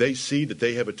 they see that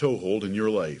they have a toehold in your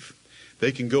life.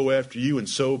 They can go after you and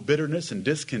sow bitterness and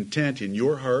discontent in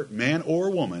your heart, man or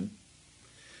woman,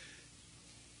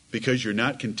 because you're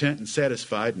not content and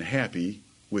satisfied and happy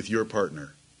with your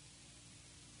partner.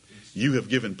 You have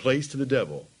given place to the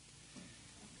devil.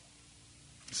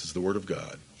 This is the Word of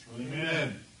God.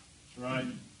 Amen. That's right.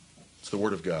 It's the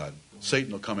Word of God.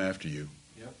 Satan will come after you.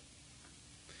 Yep.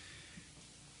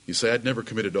 You say, I'd never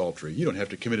commit adultery. You don't have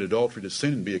to commit adultery to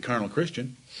sin and be a carnal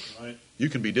Christian. Right. You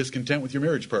can be discontent with your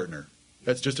marriage partner.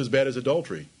 That's just as bad as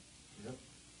adultery. Yep.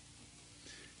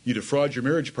 You defraud your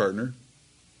marriage partner,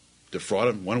 defraud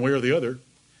him one way or the other,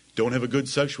 don't have a good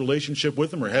sexual relationship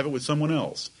with him or have it with someone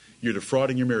else. You're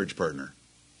defrauding your marriage partner.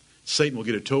 Satan will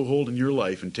get a toehold in your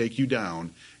life and take you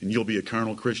down, and you'll be a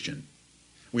carnal Christian.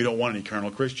 We don't want any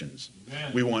carnal Christians.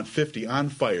 Amen. We want 50 on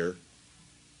fire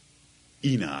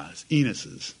Enos,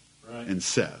 Enoses, right. and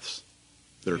Seths.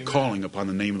 that are calling upon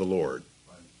the name of the Lord.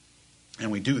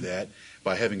 And we do that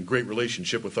by having a great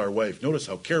relationship with our wife. Notice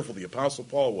how careful the Apostle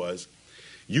Paul was.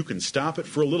 You can stop it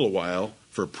for a little while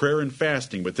for prayer and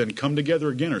fasting, but then come together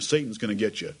again or Satan's going to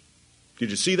get you.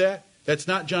 Did you see that? That's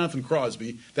not Jonathan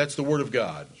Crosby. That's the Word of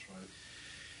God. That's right.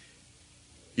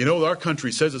 You know, our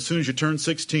country says as soon as you turn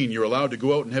 16, you're allowed to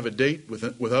go out and have a date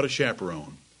without a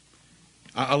chaperone.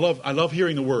 I love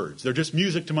hearing the words. They're just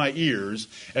music to my ears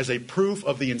as a proof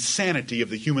of the insanity of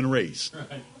the human race.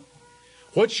 Right.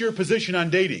 What's your position on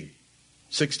dating?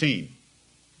 16.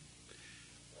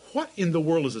 What in the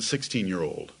world is a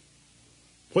 16-year-old?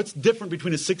 What's different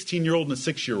between a 16-year-old and a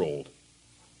 6-year-old?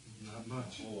 Not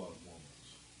much. A whole lot of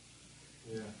moments.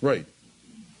 Yeah. Right.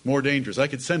 More dangerous. I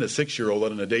could send a 6-year-old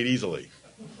out on a date easily.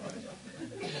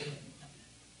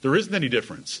 There isn't any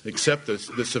difference except the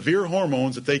severe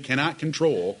hormones that they cannot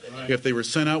control if they were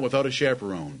sent out without a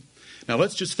chaperone. Now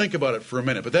let's just think about it for a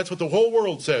minute. But that's what the whole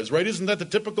world says, right? Isn't that the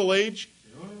typical age?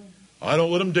 I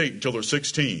don't let them date until they're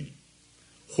 16.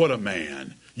 What a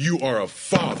man. You are a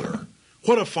father.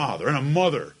 What a father and a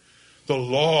mother. The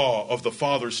law of the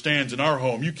father stands in our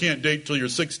home. You can't date till you're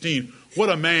 16. What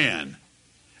a man.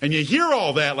 And you hear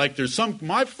all that like there's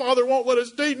my father won't let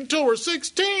us date until we're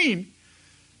 16.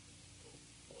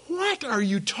 What are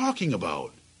you talking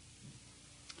about?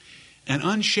 An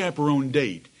unchaperoned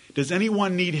date. Does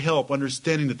anyone need help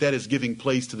understanding that that is giving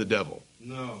place to the devil?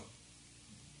 No.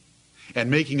 And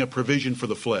making a provision for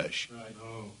the flesh? Right.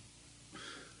 No.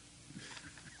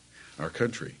 Our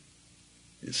country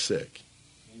is sick.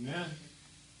 Amen.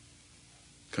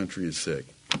 Country is sick.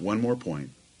 One more point.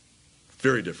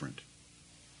 Very different.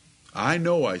 I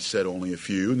know I said only a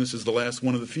few, and this is the last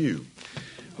one of the few.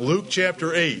 Luke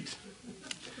chapter 8.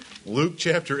 Luke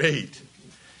chapter 8.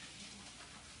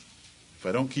 If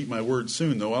I don't keep my word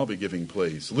soon, though, I'll be giving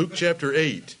place. Luke chapter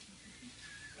 8.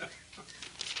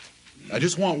 I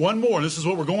just want one more, and this is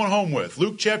what we're going home with.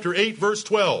 Luke chapter 8, verse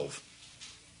 12.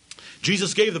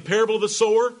 Jesus gave the parable of the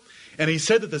sower, and he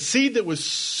said that the seed that was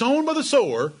sown by the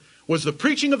sower was the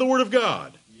preaching of the word of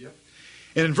God. Yep.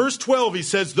 And in verse 12 he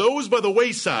says, those by the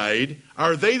wayside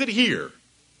are they that hear.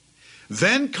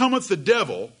 Then cometh the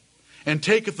devil, and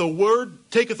taketh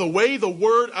away the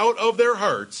word out of their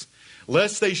hearts,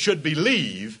 lest they should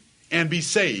believe and be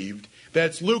saved.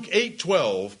 That's Luke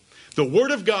 8:12. The word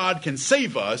of God can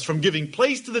save us from giving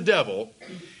place to the devil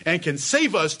and can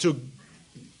save us to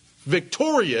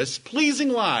victorious, pleasing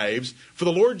lives for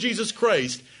the Lord Jesus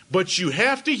Christ. But you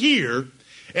have to hear,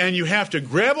 and you have to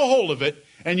grab a hold of it,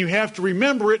 and you have to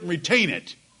remember it and retain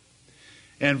it.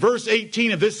 And verse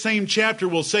 18 of this same chapter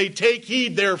will say, take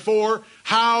heed, therefore,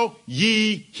 how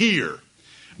ye hear.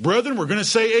 Brethren, we're going to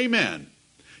say amen.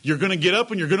 You're going to get up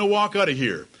and you're going to walk out of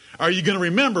here. Are you going to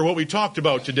remember what we talked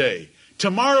about today?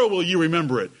 Tomorrow, will you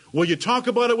remember it? Will you talk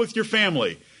about it with your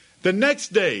family? The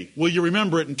next day, will you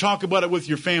remember it and talk about it with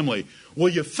your family? Will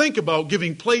you think about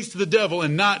giving place to the devil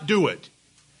and not do it?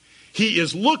 He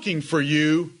is looking for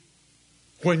you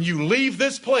when you leave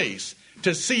this place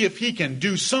to see if he can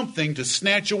do something to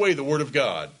snatch away the word of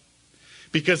God.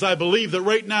 Because I believe that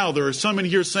right now there are some in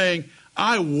here saying,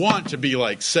 I want to be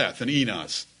like Seth and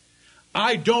Enos.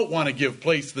 I don't want to give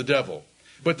place to the devil.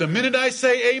 But the minute I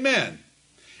say amen,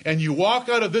 and you walk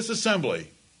out of this assembly,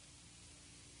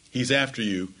 he's after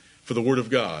you for the word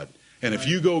of God. And if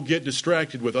you go get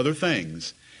distracted with other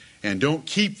things and don't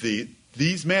keep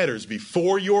these matters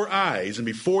before your eyes and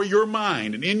before your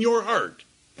mind and in your heart,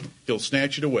 he'll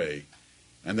snatch it away.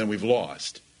 And then we've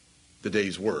lost the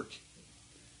day's work.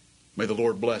 May the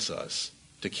Lord bless us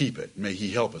to keep it. May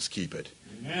he help us keep it.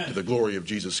 Amen. To the glory of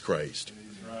Jesus Christ.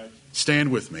 Right.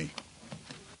 Stand with me.